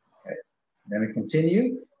 Okay. Then we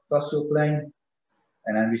continue, fascial plane,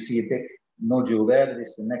 and then we see a big nodule there. That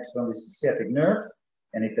is the next one, this is the sciatic nerve.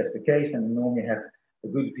 And if that's the case, then we normally have a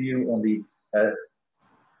good view on the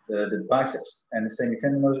biceps and the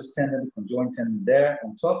semitendinosus tendon, the conjoint tendon there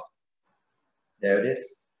on top. There it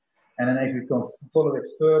is. And then if we can follow it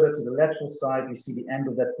further to the lateral side, we see the end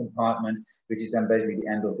of that compartment, which is then basically the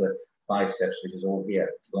end of the biceps, which is all here,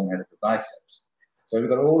 the long head of the biceps. So we've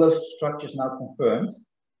got all those structures now confirmed.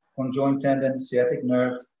 Conjoint tendon, sciatic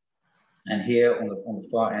nerve, and here on the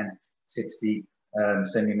far end sits the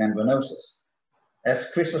semimembranosus. As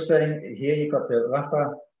Chris was saying, here you've got the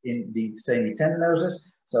rapha in the semitendinosus.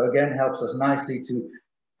 So again, helps us nicely to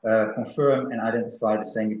confirm and identify the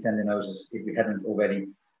semitendinosus if we haven't already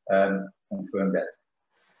confirmed that.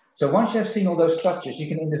 So once you have seen all those structures, you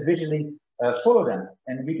can individually follow them.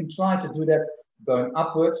 And we can try to do that going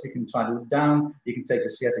upwards. We can try to look down. You can take the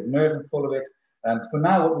sciatic nerve and follow it. For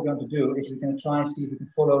now, what we're going to do is we're going to try and see if we can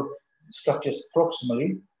follow the structures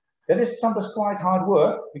proximally. That is sometimes quite hard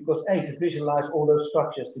work because A, to visualize all those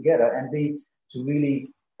structures together, and B, to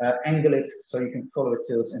really angle it so you can follow it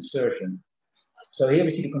till its insertion. So here we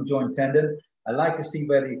see the conjoint tendon. I like to see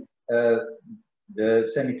where the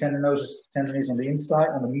semitendinosus tendon is on the inside,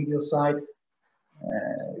 on the medial side.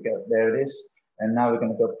 There it is. And now we're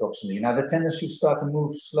going to go proximally. Now the tendons should start to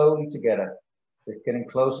move slowly together. So it's getting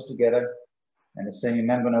closer together. And the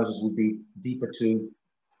semimembranosus will be deeper to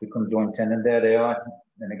the conjoint tendon. There they are.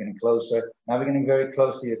 And they're getting closer. Now we're getting very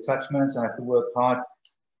close to the attachments. I have to work hard.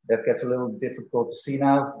 That gets a little difficult to see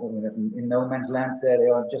now. In no man's land, there they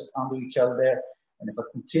are just under each other there. And if I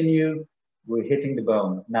continue, we're hitting the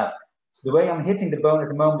bone. Now, The way I'm hitting the bone at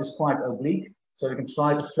the moment is quite oblique, so we can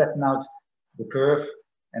try to flatten out the curve,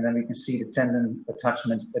 and then we can see the tendon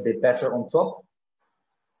attachment a bit better on top.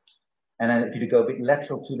 And then if you go a bit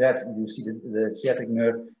lateral to that, you see the sciatic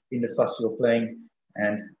nerve in the fascial plane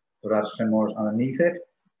and the radius femoris underneath it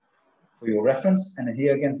for your reference. And then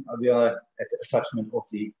here again, we are at the attachment of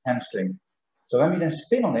the hamstring. So when we then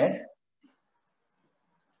spin on it,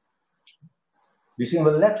 we see on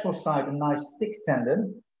the lateral side a nice thick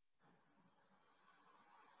tendon.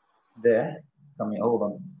 There, hold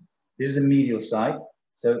on. This is the medial side.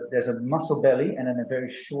 So there's a muscle belly and then a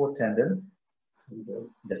very short tendon.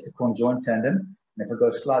 That's the conjoint tendon. And if I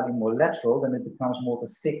go slightly more lateral, then it becomes more of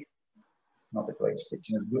a thick, not a great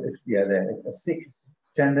picture, yeah, there, a thick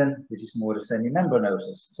tendon, which is more the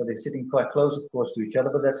semimembranosus. So they're sitting quite close, of course, to each other,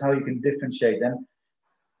 but that's how you can differentiate them.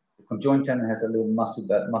 The conjoint tendon has a little muscle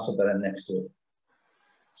belly next to it.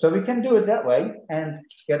 So we can do it that way and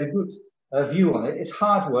get a good view on it. It's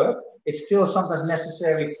hard work. It's still sometimes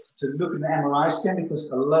necessary to look in the MRI scan because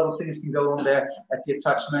a lot of things can go on there at the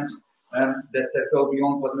attachment that go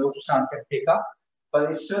beyond what an ultrasound can pick up. But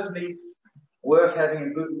it's certainly worth having a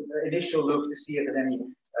good initial look to see if there's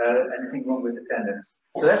anything wrong with the tendons.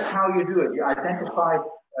 So that's how you do it. You identify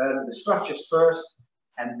the structures first,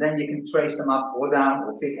 and then you can trace them up or down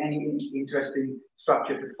or pick any interesting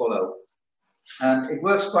structure to follow. It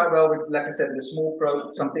works quite well with, like I said, the small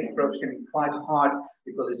probes. Some big probes can be quite hard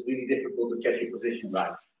because it's really difficult to get your position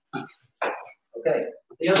right. Okay.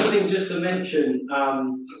 The other thing just to mention,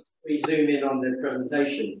 we zoom in on the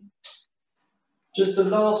presentation. Just the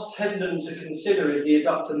last tendon to consider is the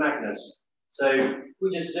adductor magnus. So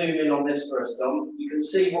we just zoom in on this for a second. You can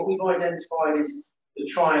see what we've identified is the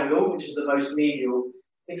triangle, which is the most medial.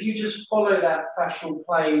 If you just follow that fascial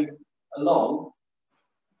plane along,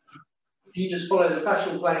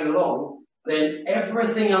 then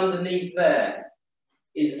everything underneath there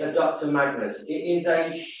is adductor magnus. It is a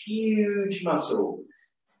huge muscle.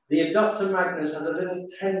 The adductor magnus has a little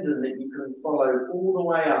tendon that you can follow all the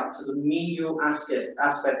way up to the medial aspect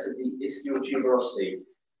of the ischial tuberosity.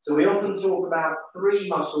 So we often talk about three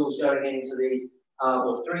muscles going into the,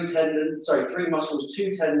 or three muscles,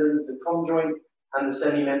 two tendons, the conjoint and the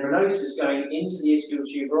semimembranosus going into the ischial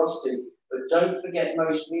tuberosity. But don't forget,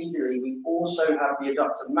 most medially, we also have the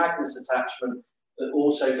adductor magnus attachment that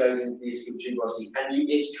also goes into the ischial tuberosity. And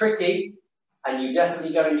it's tricky, and you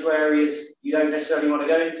definitely go into areas you don't necessarily want to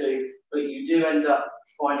go into, but you do end up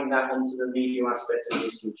finding that onto the medial aspect of the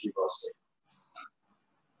ischial tuberosity.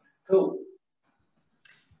 Cool.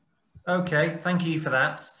 Okay, thank you for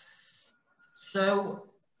that. So,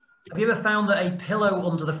 have you ever found that a pillow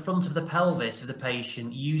under the front of the pelvis of the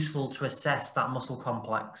patient useful to assess that muscle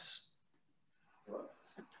complex?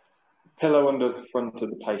 Pillow under the front of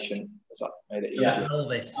the patient, has that made it easier? Yeah,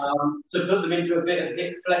 pelvis. To put them into a bit of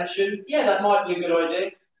hip flexion, yeah, that might be a good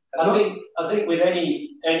idea. I think with any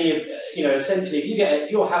essentially,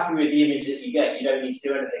 if you're happy with the image that you get, you don't need to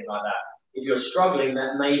do anything like that. If you're struggling,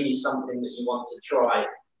 that may be something that you want to try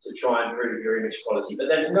and improve your image quality. But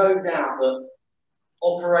there's no doubt that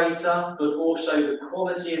operator, but also the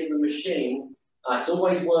quality of the machine, it's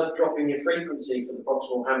always worth dropping your frequency for the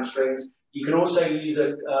proximal hamstrings. You can also use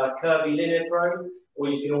a curvy linear probe, or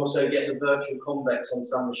you can also get the virtual convex on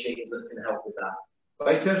some machines that can help with that.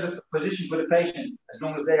 But in terms of position for the patient, as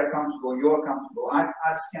long as they are comfortable, you're comfortable.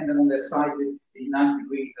 I've scanned them on their side with the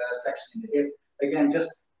 90-degree flexion in the hip. Again, just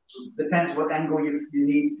depends what angle you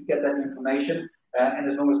need to get that information, and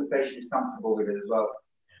as long as the patient is comfortable with it as well.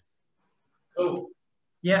 Cool.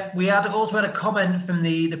 Yeah, we also had a comment from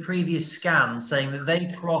the previous scan saying that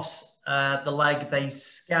they cross the leg, they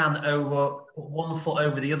scan over, put one foot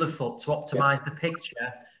over the other foot to optimize the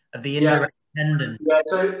picture of the indirect tendon. Yeah,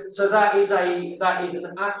 so that is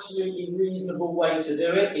an absolutely reasonable way to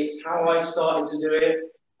do it. It's how I started to do it.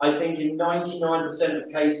 I think in 99%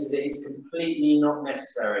 of cases it is completely not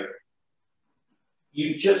necessary.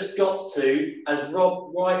 You've just got to, as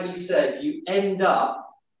Rob rightly said, you end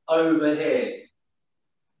up over here.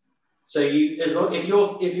 So if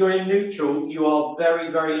you're in neutral, you are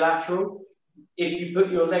very, very lateral. If you put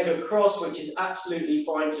your leg across, which is absolutely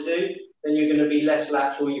fine to do, then you're going to be less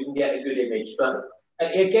lateral. You can get a good image. But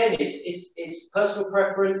again, it's personal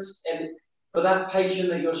preference, and for that patient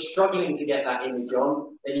that you're struggling to get that image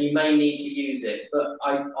on, then you may need to use it. But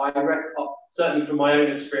I certainly from my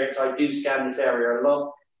own experience, I do scan this area a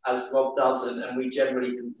lot, as Rob does, and we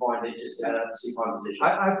generally can find it just in a supine position.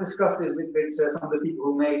 I've discussed this with some of the people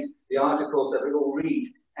who made the articles that we all read,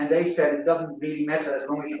 and they said it doesn't really matter as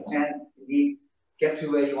long as you can indeed get to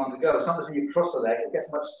where you want to go. Sometimes when you cross the leg, it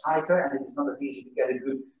gets much tighter, and it's not as easy to get a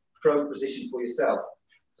good probe position for yourself.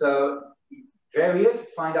 So vary it,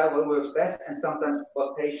 find out what works best, and sometimes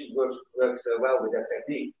what patient works well with that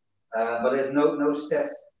technique. But there's no set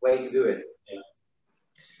way to do it.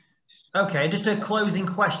 Okay, just a closing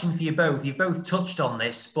question for you both. You've both touched on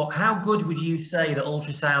this, but how good would you say that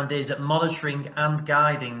ultrasound is at monitoring and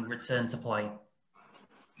guiding return to play?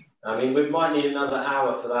 I mean, we might need another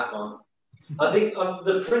hour for that one. I think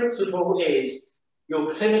the principle is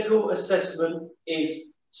your clinical assessment is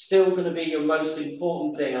still going to be your most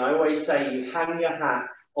important thing. I always say you hang your hat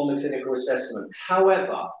on the clinical assessment.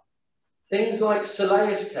 However, things like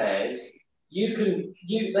soleus tears,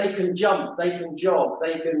 they can jump, they can jog,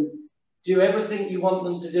 they can do everything you want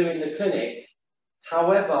them to do in the clinic.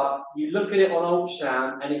 However, you look at it on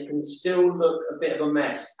ultrasound and it can still look a bit of a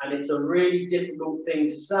mess. And it's a really difficult thing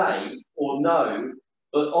to say or know,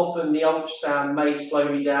 but often the ultrasound may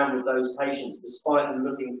slow me down with those patients despite them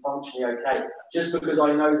looking functionally okay, just because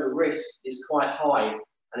I know the risk is quite high.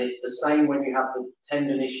 And it's the same when you have the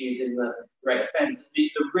tendon issues in the rec fem. The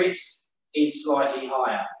risk is slightly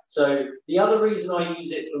higher. So the other reason I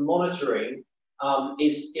use it for monitoring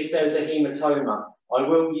is if there's a hematoma. I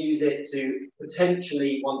will use it to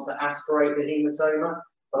potentially want to aspirate the hematoma,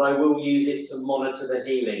 but I will use it to monitor the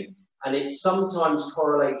healing. And it sometimes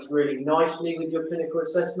correlates really nicely with your clinical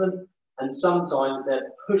assessment, and sometimes they're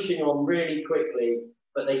pushing on really quickly,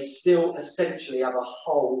 but they still essentially have a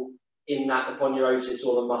hole in that aponeurosis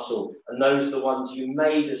or the muscle, and those are the ones you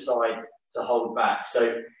may decide to hold back.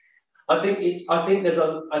 So I think in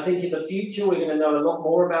the future we're going to know a lot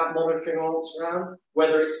more about monitoring on ultrasound.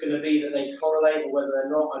 Whether it's going to be that they correlate or whether they're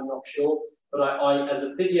not, I'm not sure. But I as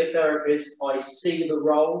a physiotherapist, I see the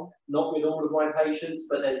role, not with all of my patients,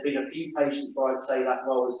 but there's been a few patients where I'd say that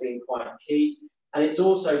role has been quite key. And it's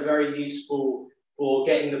also very useful for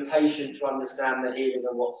getting the patient to understand the healing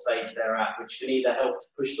and what stage they're at, which can either help to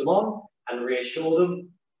push them on and reassure them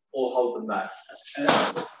or hold them back. I'd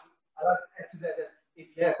like to add to that if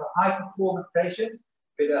you have a high performance patient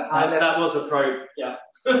with a high level, that was a probe, yeah.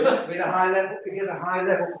 with a high level, if you have a high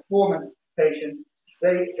level performance patient,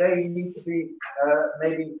 they need to be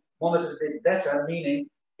maybe monitored a bit better, meaning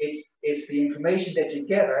it's the information that you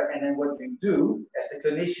gather and then what you do as the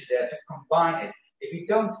clinician there to combine it. If you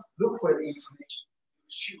don't look for the information, you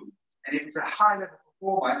assume. And if it's a high level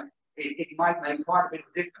performer, it might make quite a bit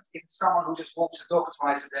of difference. If it's someone who just walks the dog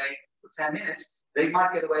twice a day for 10 minutes, they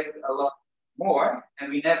might get away with a lot more,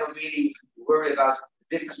 and we never really worry about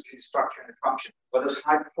the difference between the structure and the function. But as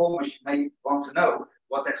high performers, you may want to know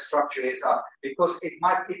what that structure is because it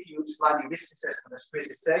might give you a slightly risk assessment, as Chris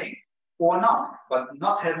is saying, or not. But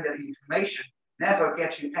not having that information never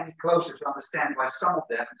gets you any closer to understand why some of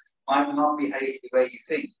them might not behave the way you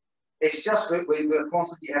think. It's just we're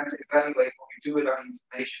constantly having to evaluate what we do with our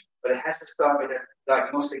information, but it has to start with a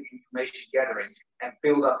diagnostic information gathering and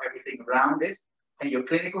build up everything around it. And your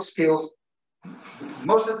clinical skills,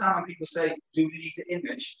 most of the time when people say, do we need to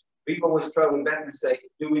image? We always throw it back and say,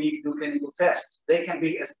 do we need to do clinical tests? They can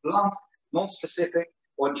be as blunt, non-specific,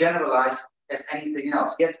 or generalized as anything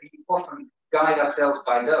else. Yet we often guide ourselves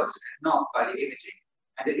by those and not by the imaging.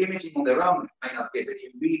 And the imaging on their own may not give it.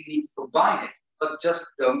 You really need to combine it, but just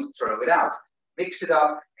don't throw it out. Mix it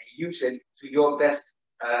up and use it to your best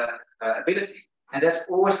ability. And that's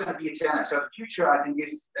always going to be a challenge. So the future, I think,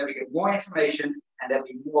 is that we get more information and that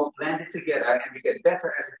we more blend it together and we get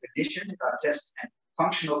better as a clinician with our tests and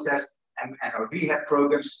functional tests and our rehab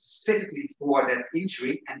programs specifically for that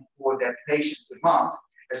injury and for that patient's demand,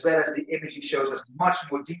 as well as the imaging shows us much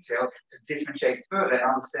more detail to differentiate further and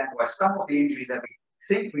understand why some of the injuries that we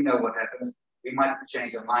think we know what happens, we might have to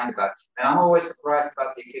change our mind about. And I'm always surprised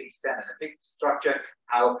about the Achilles tendon, a big structure,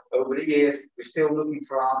 how over the years we're still looking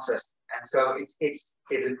for answers. And so it's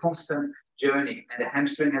a constant journey. And the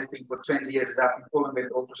hamstring has been for 20 years as I've been following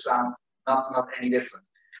with ultrasound, not any different.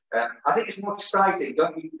 I think it's more exciting.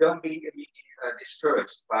 Don't be immediately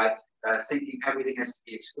discouraged by thinking everything has to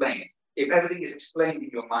be explained. If everything is explained in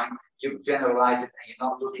your mind, you generalize it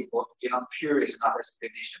and you're not curious enough as a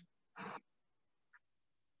clinician.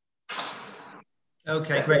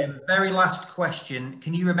 Okay, great. Very last question.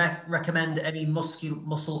 Can you recommend any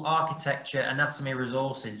muscle architecture anatomy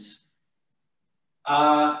resources?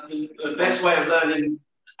 The best way of learning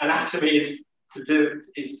anatomy is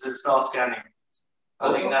to start scanning.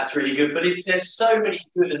 I think that's really good. But there's so many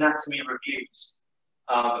good anatomy reviews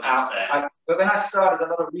out there. But when I started, a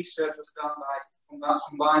lot of research was done by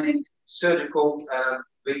combining surgical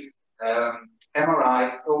with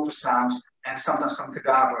MRI, ultrasound, and sometimes some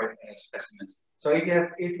cadaver specimens. So if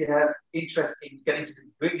you have interest in getting to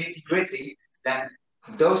the nitty-gritty, then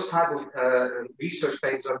those type of research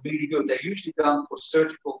papers are really good. They're usually done for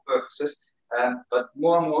surgical purposes, but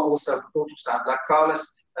more and more also for ultrasound, like Carlos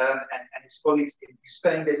and his colleagues in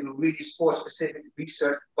Spain, they do really sport-specific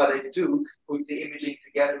research, but they do put the imaging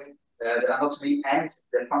together with the anatomy and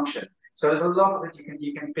the function. So there's a lot of it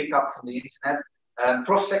you can pick up from the internet.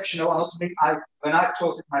 Cross-sectional anatomy, when I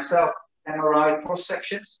taught it myself, MRI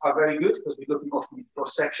cross-sections are very good because we're looking often at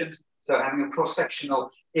cross-sections. So having a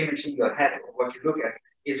cross-sectional image in your head of what you look at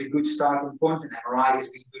is a good starting point, and MRI is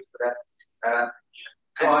really good for that.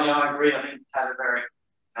 I agree. I think cadaveric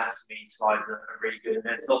anatomy slides are really good, and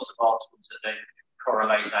there's lots of articles that they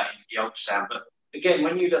correlate that into the ultrasound. But again,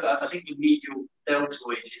 when you look, I think the medial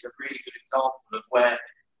deltoid is a really good example of where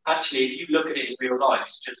actually, if you look at it in real life,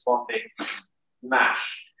 it's just one big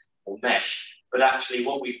mash or mesh. But actually,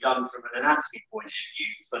 what we've done from an anatomy point of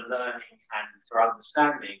view for learning and for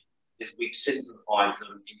understanding is we've simplified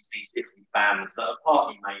them into these different bands that are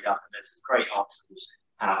partly made up, and there's some great articles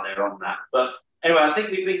out there on that. But anyway, I think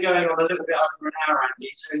we've been going on a little bit over an hour,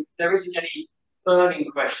 Andy, so if there isn't any burning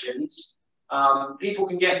questions, people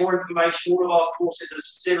can get more information. All of our courses are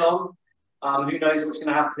still on. Who knows what's going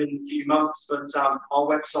to happen in a few months, but our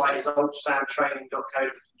website is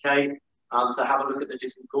ultrasoundtraining.co.uk. So have a look at the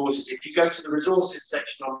different courses. If you go to the resources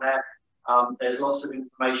section on there, there's lots of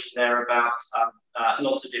information there about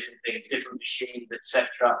lots of different things, different machines,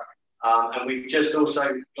 etc. And we've just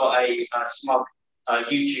also got a SMUG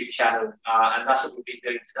YouTube channel, and that's what we've been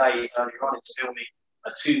doing today. Earlier on, it's filming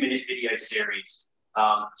a 2-minute video series.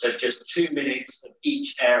 So just 2 minutes of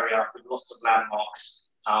each area with lots of landmarks,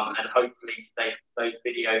 and hopefully those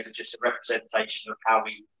videos are just a representation of how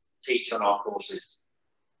we teach on our courses.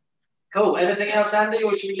 Cool. Anything else, Andy,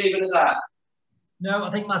 or should we leave it at that? No, I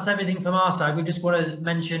think that's everything from our side. We just want to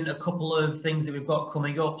mention a couple of things that we've got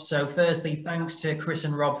coming up. So firstly, thanks to Chris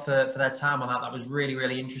and Rob for their time on that. That was really,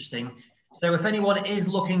 really interesting. So if anyone is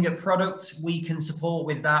looking at products, we can support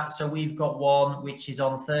with that. So we've got one which is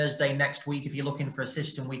on Thursday next week. If you're looking for a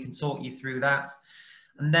system, we can talk you through that.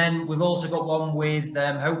 And then we've also got one with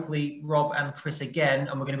hopefully Rob and Chris again,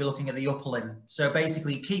 and we're going to be looking at the upper limb. So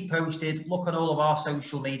basically keep posted, look on all of our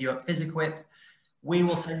social media at Physiquip. We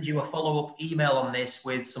will send you a follow-up email on this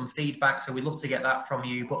with some feedback. So we'd love to get that from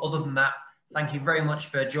you. But other than that, thank you very much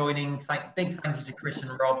for joining. Big thank you to Chris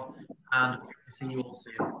and Rob, and we'll see you all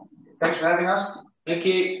soon. Thanks for having us. Thank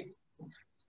you.